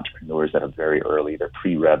to help entrepreneurs that are very early. They're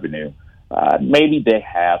pre-revenue. Maybe they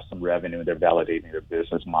have some revenue. They're validating their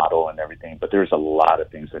business model and everything, but there's a lot of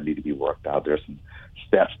things that need to be worked out. There's some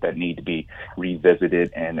steps that need to be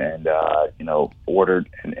revisited and you know, ordered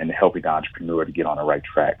and helping the entrepreneur to get on the right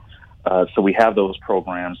track. So we have those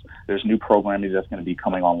programs. There's new programming that's going to be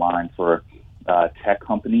coming online for tech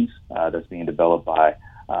companies that's being developed by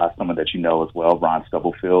someone that you know as well, Ron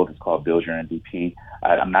Stubblefield. It's called Build Your MVP.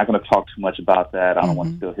 I'm not going to talk too much about that. I don't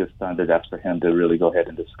want to steal his thunder. That's for him to really go ahead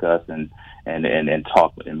and discuss and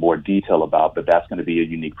talk in more detail about. But that's going to be a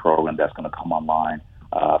unique program that's going to come online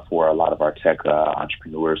for a lot of our tech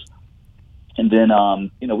entrepreneurs. And then,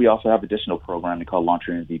 we also have additional programming called Launch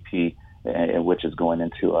Your MVP, which is going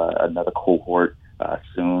into another cohort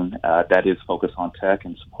soon. That is focused on tech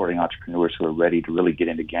and supporting entrepreneurs who are ready to really get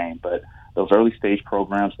in the game. But those early stage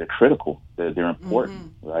programs, they're critical. They're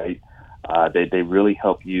important, right? They really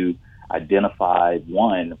help you identify,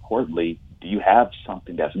 one, importantly, do you have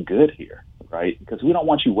something that's good here, right? Because we don't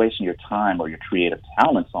want you wasting your time or your creative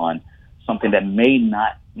talents on something that may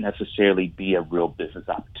not necessarily be a real business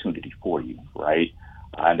opportunity for you, right?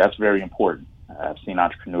 And that's very important. I've seen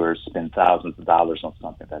entrepreneurs spend thousands of dollars on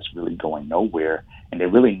something that's really going nowhere, and they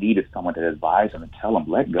really needed someone to advise them and tell them,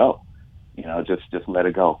 let go, just let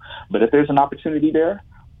it go. But if there's an opportunity there,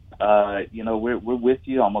 we're with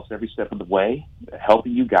you almost every step of the way,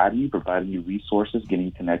 helping you, guiding you, providing you resources, getting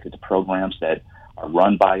you connected to programs that are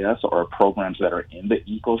run by us or programs that are in the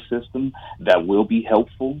ecosystem that will be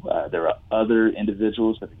helpful. There are other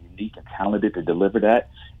individuals that are unique and talented to deliver that.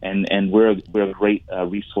 And we're a great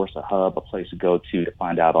resource, a hub, a place to go to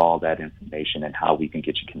find out all that information and how we can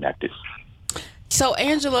get you connected. So,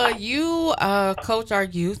 Angela, you coach our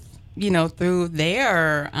youth, through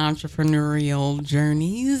their entrepreneurial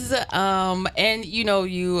journeys. And,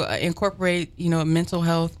 you incorporate, mental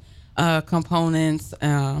health components,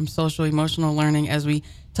 social emotional learning, as we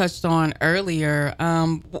touched on earlier.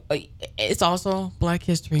 It's also Black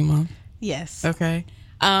History Month. Yes. Okay.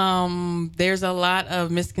 There's a lot of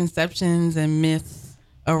misconceptions and myths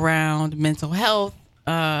around mental health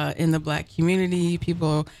in the Black community.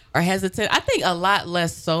 People are hesitant. I think a lot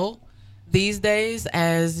less so these days,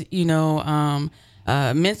 as mental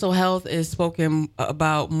health is spoken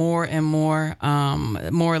about more and more.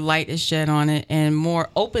 More light is shed on it, and more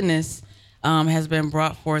openness has been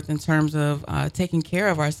brought forth in terms of taking care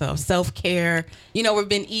of ourselves, self-care. We've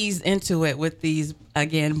been eased into it with these,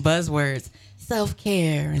 again, buzzwords,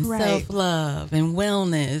 self-care and self-love and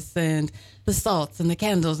wellness and the salts and the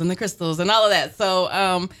candles and the crystals and all of that.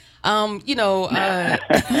 So,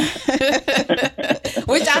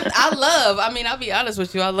 which I love. I mean, I'll be honest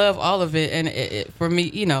with you. I love all of it. And it for me,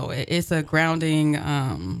 it's a grounding,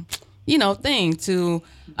 thing to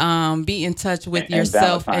be in touch with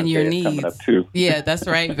yourself and your needs. Yeah, that's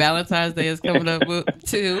right. Valentine's Day is coming up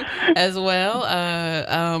too, as well.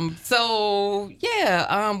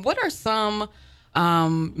 What are some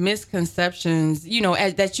misconceptions,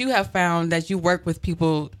 that you have found that you worked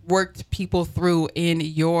people through in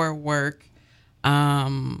your work,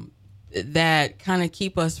 that kind of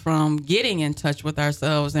keep us from getting in touch with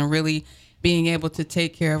ourselves and really being able to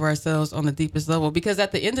take care of ourselves on the deepest level? Because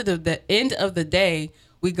at the end of the day,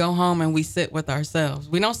 we go home and we sit with ourselves.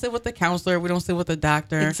 We don't sit with the counselor. We don't sit with the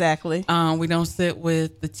doctor. Exactly. We don't sit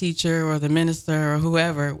with the teacher or the minister or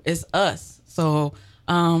whoever. It's us. So,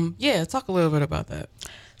 talk a little bit about that.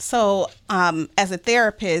 So as a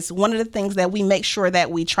therapist, one of the things that we make sure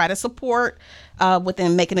that we try to support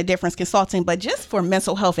within Making a Difference Consulting, but just for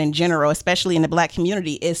mental health in general, especially in the Black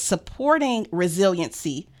community, is supporting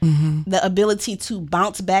resiliency, the ability to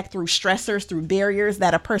bounce back through stressors, through barriers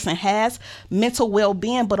that a person has, mental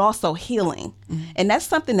well-being, but also healing. And that's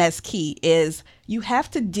something that's key, is you have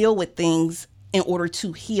to deal with things in order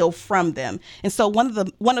to heal from them. And so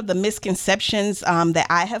one of the misconceptions that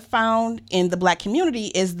I have found in the Black community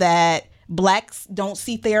is that Blacks don't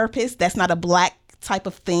see therapists. That's not a Black type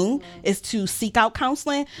of thing, is to seek out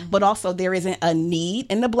counseling, but also there isn't a need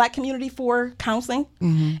in the Black community for counseling.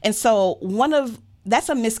 And so that's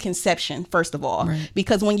a misconception, first of all,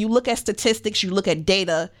 because when you look at statistics, you look at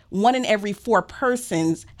data, 1 in every 4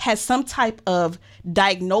 persons has some type of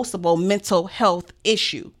diagnosable mental health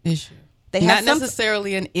issue. They have not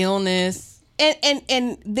necessarily an illness.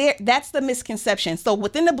 And that's the misconception. So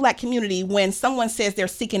within the Black community, when someone says they're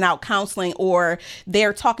seeking out counseling or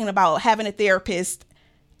they're talking about having a therapist,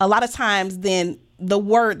 a lot of times then the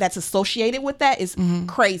word that's associated with that is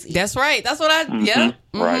crazy. That's right. That's what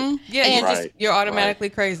Right. Yeah, you're automatically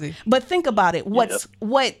crazy. But think about it. What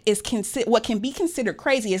can be considered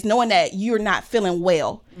crazy is knowing that you're not feeling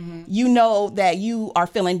well. You know that you are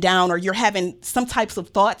feeling down, or you're having some types of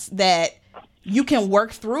thoughts that you can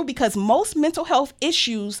work through, because most mental health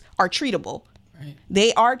issues are treatable.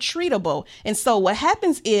 They are treatable. And so what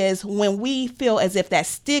happens is when we feel as if that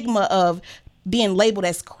stigma of being labeled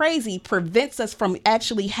as crazy prevents us from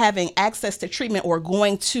actually having access to treatment or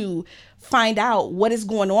going to find out what is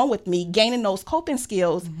going on with me, gaining those coping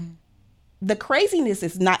skills, the craziness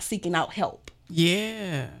is not seeking out help.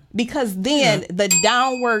 Yeah. Because then the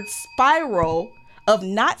downward spiral of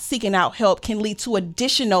not seeking out help can lead to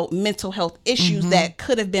additional mental health issues that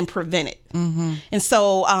could have been prevented. And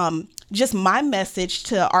so just my message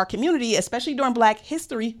to our community, especially during Black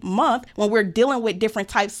History Month, when we're dealing with different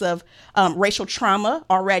types of racial trauma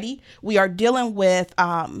already. We are dealing with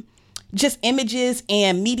just images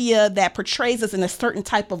and media that portrays us in a certain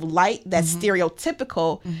type of light that's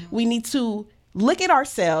stereotypical. We need to look at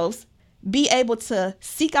ourselves, be able to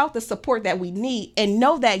seek out the support that we need, and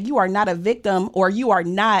know that you are not a victim, or you are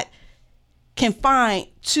not confined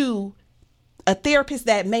to a therapist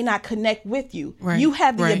that may not connect with you. Right. You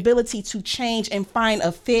have the ability to change and find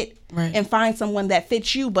a fit and find someone that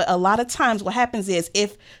fits you. But a lot of times what happens is,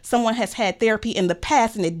 if someone has had therapy in the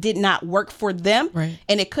past and it did not work for them,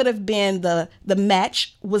 and it could have been the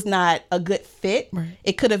match was not a good fit.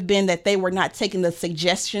 It could have been that they were not taking the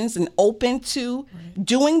suggestions and open to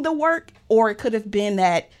doing the work, or it could have been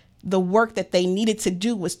that the work that they needed to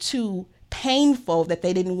do was too painful, that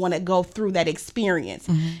they didn't want to go through that experience.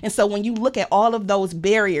 And so when you look at all of those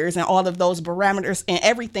barriers and all of those parameters and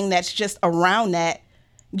everything that's just around that,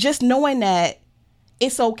 just knowing that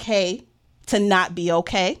it's okay to not be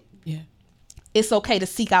okay. It's okay to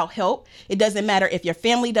seek out help. It doesn't matter if your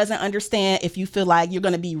family doesn't understand, if you feel like you're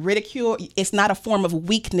going to be ridiculed. It's not a form of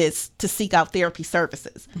weakness to seek out therapy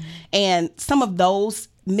services. And some of those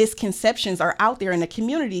misconceptions are out there in the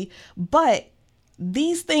community, but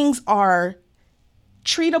these things are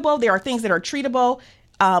treatable. There are things that are treatable.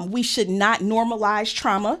 We should not normalize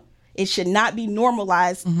trauma. It should not be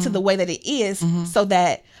normalized to the way that it is, so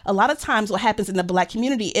that a lot of times what happens in the Black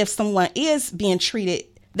community, if someone is being treated,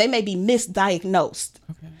 they may be misdiagnosed,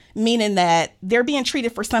 meaning that they're being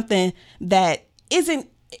treated for something that isn't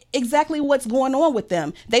exactly what's going on with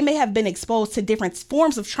them. They may have been exposed to different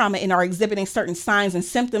forms of trauma and are exhibiting certain signs and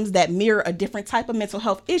symptoms that mirror a different type of mental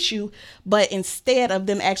health issue, but instead of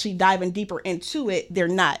them actually diving deeper into it, they're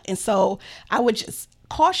not. And so I would just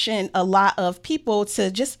caution a lot of people to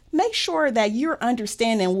just make sure that you're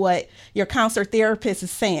understanding what your counselor therapist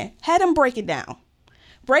is saying. Have them break it down.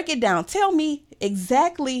 Break it down. Tell me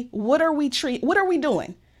exactly what are we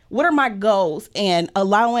doing? What are my goals? And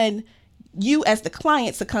allowing you as the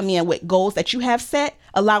client to come in with goals that you have set,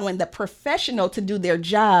 allowing the professional to do their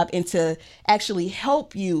job and to actually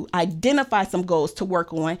help you identify some goals to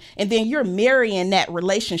work on. And then you're marrying that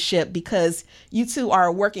relationship because you two are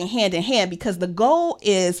working hand in hand, because the goal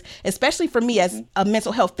is, especially for me as a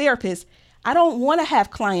mental health therapist, I don't want to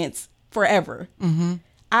have clients forever.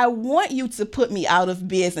 I want you to put me out of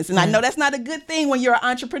business. And I know that's not a good thing when you're an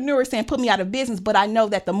entrepreneur saying put me out of business, but I know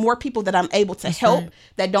that the more people that I'm able to help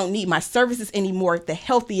that don't need my services anymore, the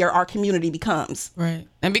healthier our community becomes.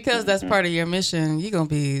 And because that's part of your mission, you're going to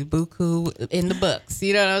be buku in the books.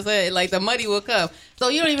 You know what I'm saying? Like, the money will come. So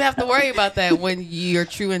you don't even have to worry about that when your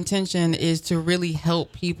true intention is to really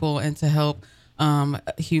help people and to help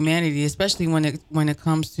humanity, especially when it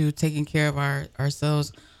comes to taking care of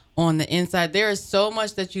ourselves on the inside. There is so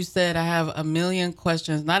much that you said. I have a million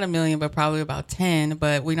questions, not a million, but probably about 10,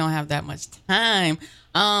 but we don't have that much time.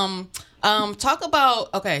 Talk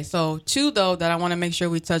about, okay, so 2 though, that I want to make sure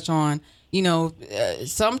we touch on,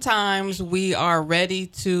 sometimes we are ready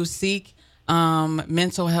to seek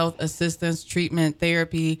mental health assistance, treatment,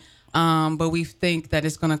 therapy, but we think that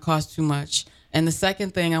it's going to cost too much. And the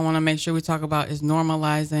second thing I want to make sure we talk about is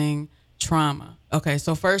normalizing trauma. Okay,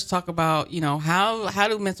 so first talk about, how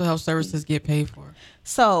do mental health services get paid for?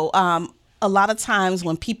 So a lot of times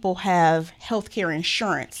when people have healthcare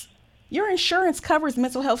insurance, your insurance covers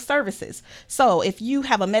mental health services. So if you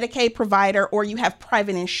have a Medicaid provider or you have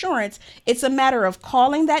private insurance, it's a matter of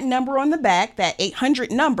calling that number on the back, that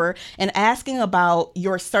 800 number, and asking about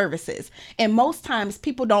your services. And most times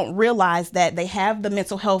people don't realize that they have the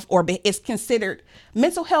mental health, or it's considered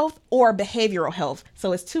mental health or behavioral health.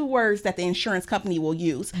 So it's 2 words that the insurance company will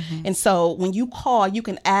use. And so when you call, you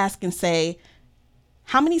can ask and say,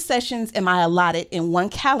 how many sessions am I allotted in one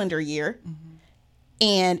calendar year?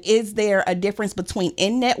 And is there a difference between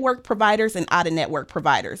in-network providers and out-of-network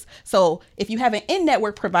providers? So if you have an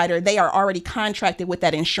in-network provider, they are already contracted with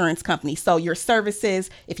that insurance company. So your services,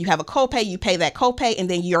 if you have a copay, you pay that copay, and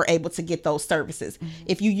then you're able to get those services.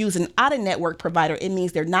 If you use an out-of-network provider, it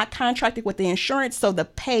means they're not contracted with the insurance, so the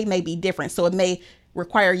pay may be different. So it may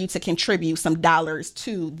require you to contribute some dollars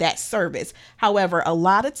to that service. However, a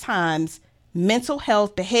lot of times, mental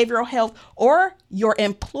health, behavioral health, or your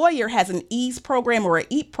employer has an EASE program or an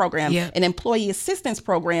EAP program, an employee assistance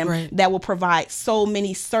program that will provide so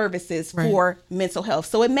many services for mental health.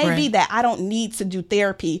 So it may be that I don't need to do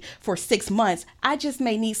therapy for 6 months. I just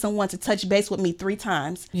may need someone to touch base with me 3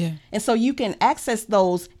 times. And so you can access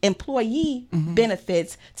those employee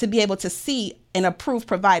benefits to be able to see, an approved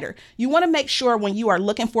provider. You want to make sure when you are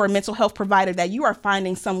looking for a mental health provider that you are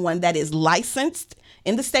finding someone that is licensed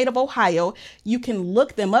in the state of Ohio. You can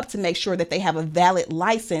look them up to make sure that they have a valid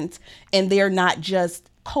license and they're not just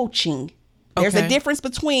coaching. There's a difference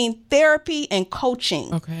between therapy and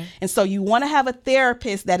coaching. Okay. And so you want to have a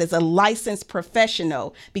therapist that is a licensed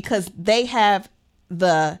professional because they have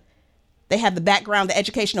the background, the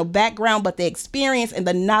educational background, but the experience and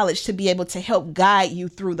the knowledge to be able to help guide you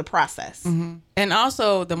through the process. Mm-hmm. And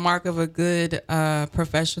also the mark of a good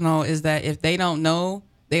professional is that if they don't know,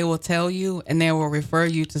 they will tell you and they will refer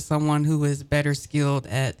you to someone who is better skilled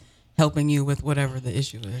at helping you with whatever the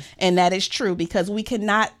issue is. And that is true because we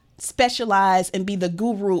cannot specialize and be the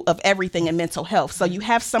guru of everything in mental health. So you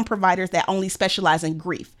have some providers that only specialize in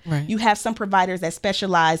grief. Right. You have some providers that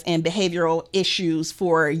specialize in behavioral issues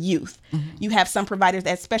for youth. Mm-hmm. You have some providers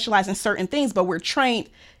that specialize in certain things, but we're trained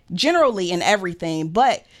generally in everything.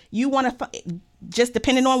 But you want to just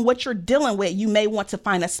depending on what you're dealing with, you may want to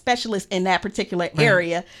find a specialist in that particular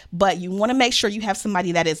area, but you want to make sure you have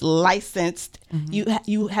somebody that is licensed. Mm-hmm.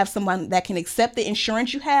 You have someone that can accept the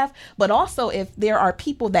insurance you have, but also if there are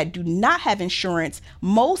people that do not have insurance,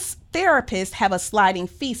 most therapists have a sliding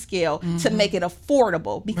fee scale to make it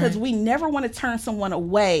affordable because we never want to turn someone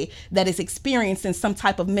away that is experiencing some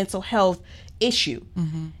type of mental health issue.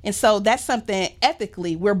 Mm-hmm. And so that's something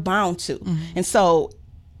ethically we're bound to. Mm-hmm. And so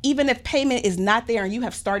even if payment is not there and you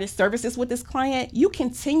have started services with this client, you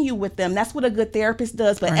continue with them. That's what a good therapist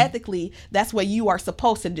does. But ethically, that's what you are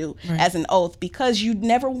supposed to do as an oath, because you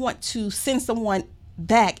never want to send someone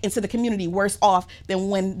back into the community worse off than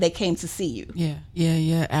when they came to see you.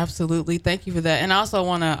 Yeah, absolutely. Thank you for that. And I also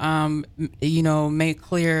want to, make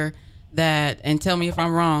clear that, and tell me if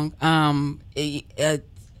I'm wrong,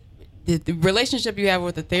 the relationship you have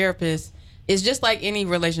with a therapist is just like any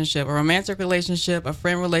relationship, a romantic relationship, a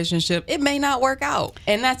friend relationship. It may not work out,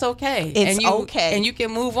 and that's okay. Okay. And you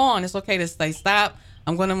can move on. It's okay to say, stop.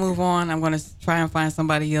 I'm going to move on. I'm going to try and find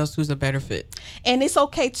somebody else who's a better fit. And it's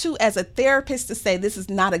okay, too, as a therapist to say this is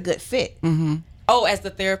not a good fit. Mm-hmm. Oh, as the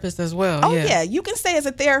therapist as well. Oh, yeah. You can say as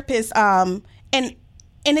a therapist,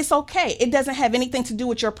 and it's okay. It doesn't have anything to do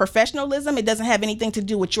with your professionalism. It doesn't have anything to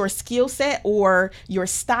do with your skill set or your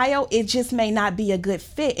style. It just may not be a good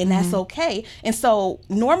fit, and that's okay. And so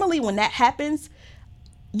normally when that happens,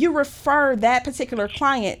 you refer that particular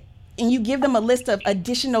client and you give them a list of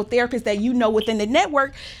additional therapists that you know within the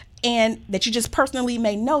network and that you just personally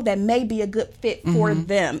may know that may be a good fit for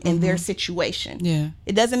them in their situation. Yeah.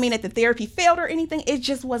 It doesn't mean that the therapy failed or anything. It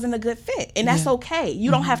just wasn't a good fit, and that's okay.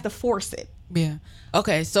 You don't have to force it. Yeah.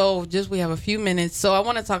 Okay, so we have a few minutes. So I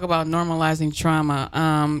want to talk about normalizing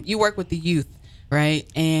trauma. You work with the youth, right?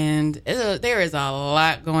 And there is a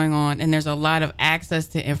lot going on, and there's a lot of access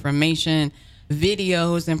to information,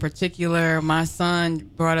 videos in particular. My son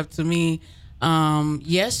brought up to me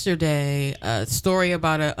yesterday a story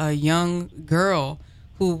about a young girl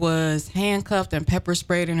who was handcuffed and pepper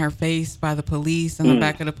sprayed in her face by the police in the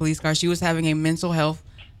back of the police car. She was having a mental health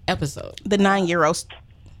episode. The 9-year-old.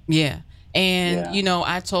 Yeah. And,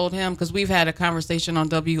 I told him, because we've had a conversation on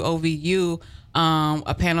WOVU,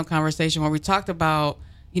 a panel conversation where we talked about,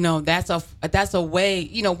 that's a way,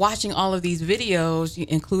 watching all of these videos,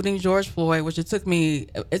 including George Floyd, which it took me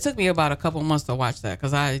about a couple months to watch that,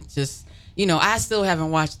 because I just, I still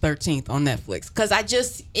haven't watched 13th on Netflix because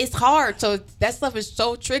it's hard. So that stuff is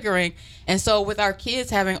so triggering. And so with our kids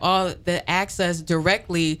having all the access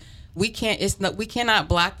directly, we cannot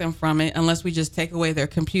block them from it unless we just take away their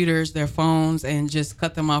computers, their phones, and just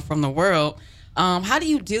cut them off from the world. How do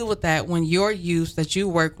you deal with that when your youth that you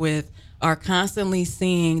work with are constantly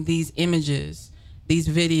seeing these images, these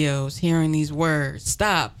videos, hearing these words?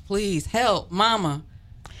 Stop, please, help, mama.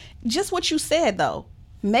 Just what you said, though,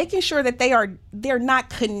 making sure that they're not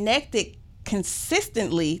connected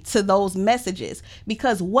consistently to those messages,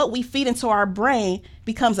 because what we feed into our brain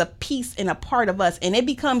becomes a piece and a part of us, and it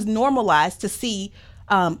becomes normalized to see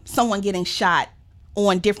someone getting shot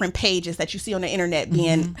on different pages that you see on the internet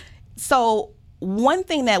being so one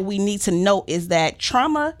thing that we need to note is that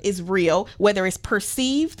trauma is real, whether it's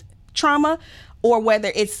perceived trauma or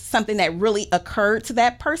whether it's something that really occurred to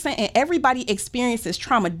that person, and everybody experiences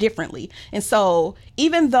trauma differently. And so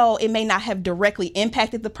even though it may not have directly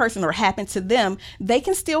impacted the person or happened to them, they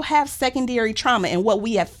can still have secondary trauma. And what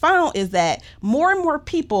we have found is that more and more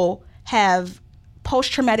people have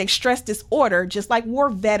post-traumatic stress disorder, just like war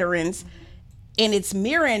veterans. And it's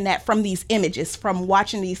mirroring that from these images, from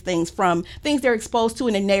watching these things, from things they're exposed to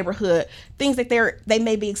in the neighborhood, things that they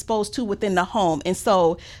may be exposed to within the home. And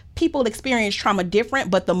so people experience trauma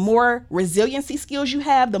different, but the more resiliency skills you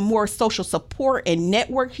have, the more social support and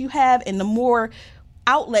network you have, and the more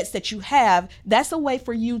outlets that you have, that's a way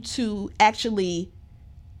for you to actually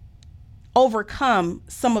overcome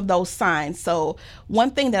some of those signs. So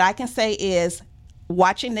one thing that I can say is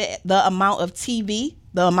watching the amount of TV,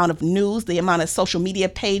 the amount of news, the amount of social media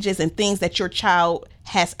pages and things that your child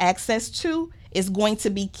has access to is going to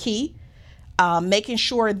be key. Making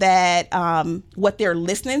sure that what they're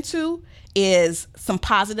listening to is some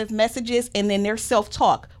positive messages, and then their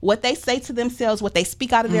self-talk. What they say to themselves, what they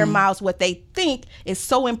speak out of their mouths, what they think is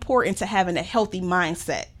so important to having a healthy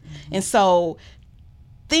mindset. And so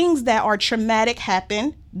things that are traumatic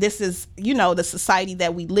happen. This is, the society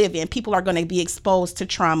that we live in. People are going to be exposed to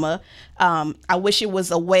trauma. I wish it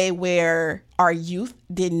was a way where our youth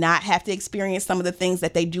did not have to experience some of the things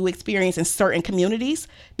that they do experience in certain communities,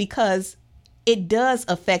 because it does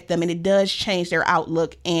affect them and it does change their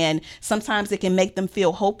outlook. And sometimes it can make them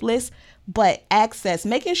feel hopeless, but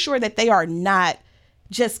making sure that they are not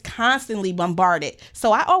just constantly bombarded.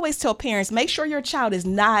 So I always tell parents, make sure your child is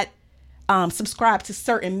not subscribed to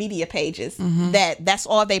certain media pages that's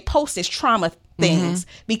all they post is trauma things,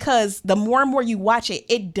 because the more and more you watch it,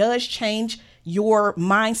 it does change your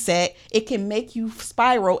mindset. It can make you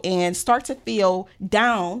spiral and start to feel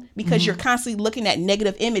down because you're constantly looking at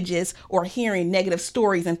negative images or hearing negative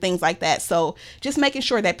stories and things like that. So just making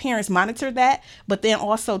sure that parents monitor that, but then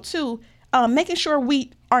also too, making sure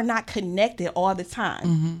we are not connected all the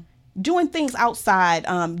time. Doing things outside,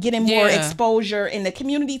 getting more exposure in the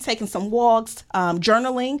community, taking some walks,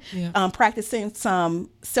 journaling, practicing some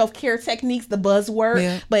self-care techniques, the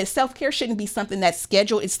buzzword. But self-care shouldn't be something that's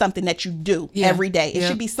scheduled. It's something that you do every day. It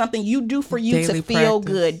should be something you do for you to feel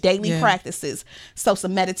good, daily practices. So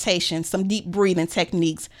some meditation, some deep breathing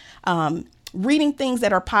techniques, reading things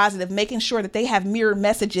that are positive, making sure that they have mirror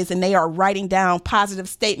messages and they are writing down positive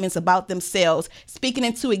statements about themselves, speaking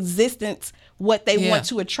into existence what they want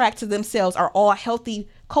to attract to themselves, are all healthy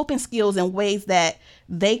coping skills and ways that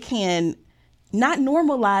they can not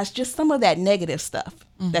normalize just some of that negative stuff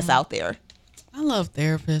that's out there. I love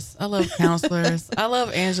therapists. I love counselors. I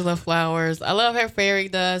love Angela Flowers. I love her fairy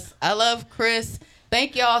dust. I love Chris.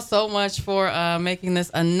 Thank y'all so much for making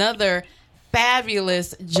this another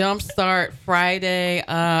fabulous Jumpstart Friday.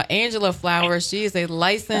 Angela Flowers, she is a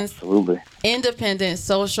licensed independent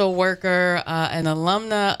social worker, an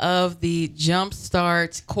alumna of the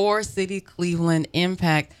Jumpstart Core City Cleveland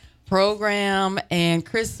Impact Program. And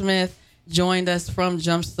Chris Smith joined us from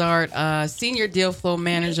Jumpstart, senior deal flow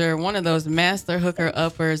manager, one of those master hooker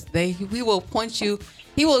uppers. He will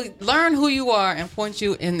learn who you are and point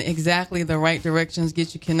you in exactly the right directions,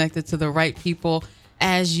 get you connected to the right people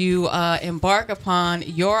as you embark upon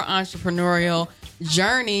your entrepreneurial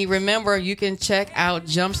journey. Remember, you can check out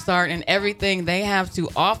Jumpstart and everything they have to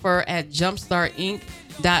offer at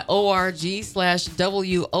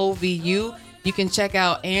jumpstartinc.org/WOVU. You can check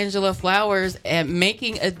out Angela Flowers at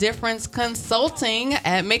Making a Difference Consulting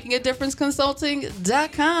at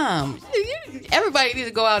makingadifferenceconsulting.com. Everybody needs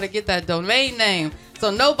to go out and get that domain name so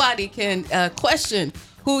nobody can question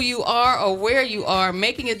who you are or where you are.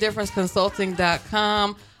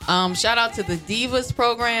 makingadifferenceconsulting.com. Shout out to the Divas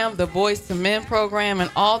program, the Boys to Men program,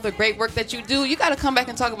 and all the great work that you do. You got to come back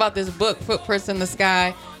and talk about this book, Footprints in the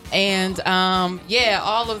Sky, and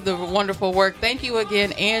all of the wonderful work. Thank you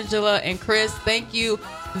again, Angela and Chris. Thank you,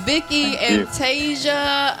 Vicky and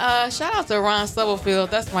Tasia. Shout out to Ron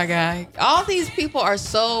Stubblefield. That's my guy. All these people are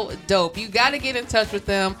so dope. You got to get in touch with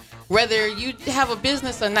them. Whether you have a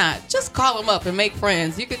business or not, just call them up and make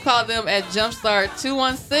friends. You can call them at Jumpstart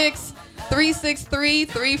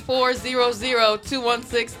 216-363-3400,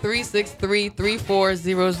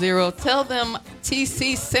 216-363-3400. Tell them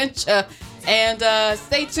TC sent you. And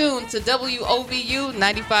stay tuned to WOVU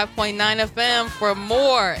 95.9 FM for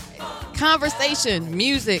more conversation,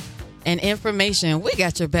 music, and information. We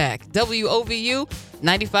got your back. WOVU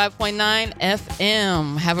 95.9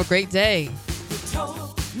 FM. Have a great day.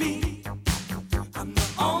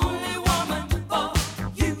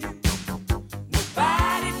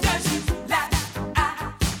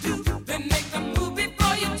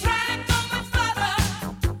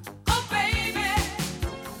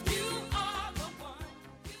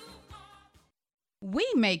 We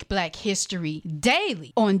make Black history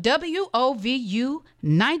daily on WOVU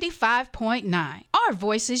 95.9. Our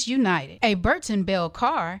voices united. A Burton Bell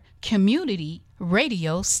Carr community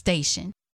radio station.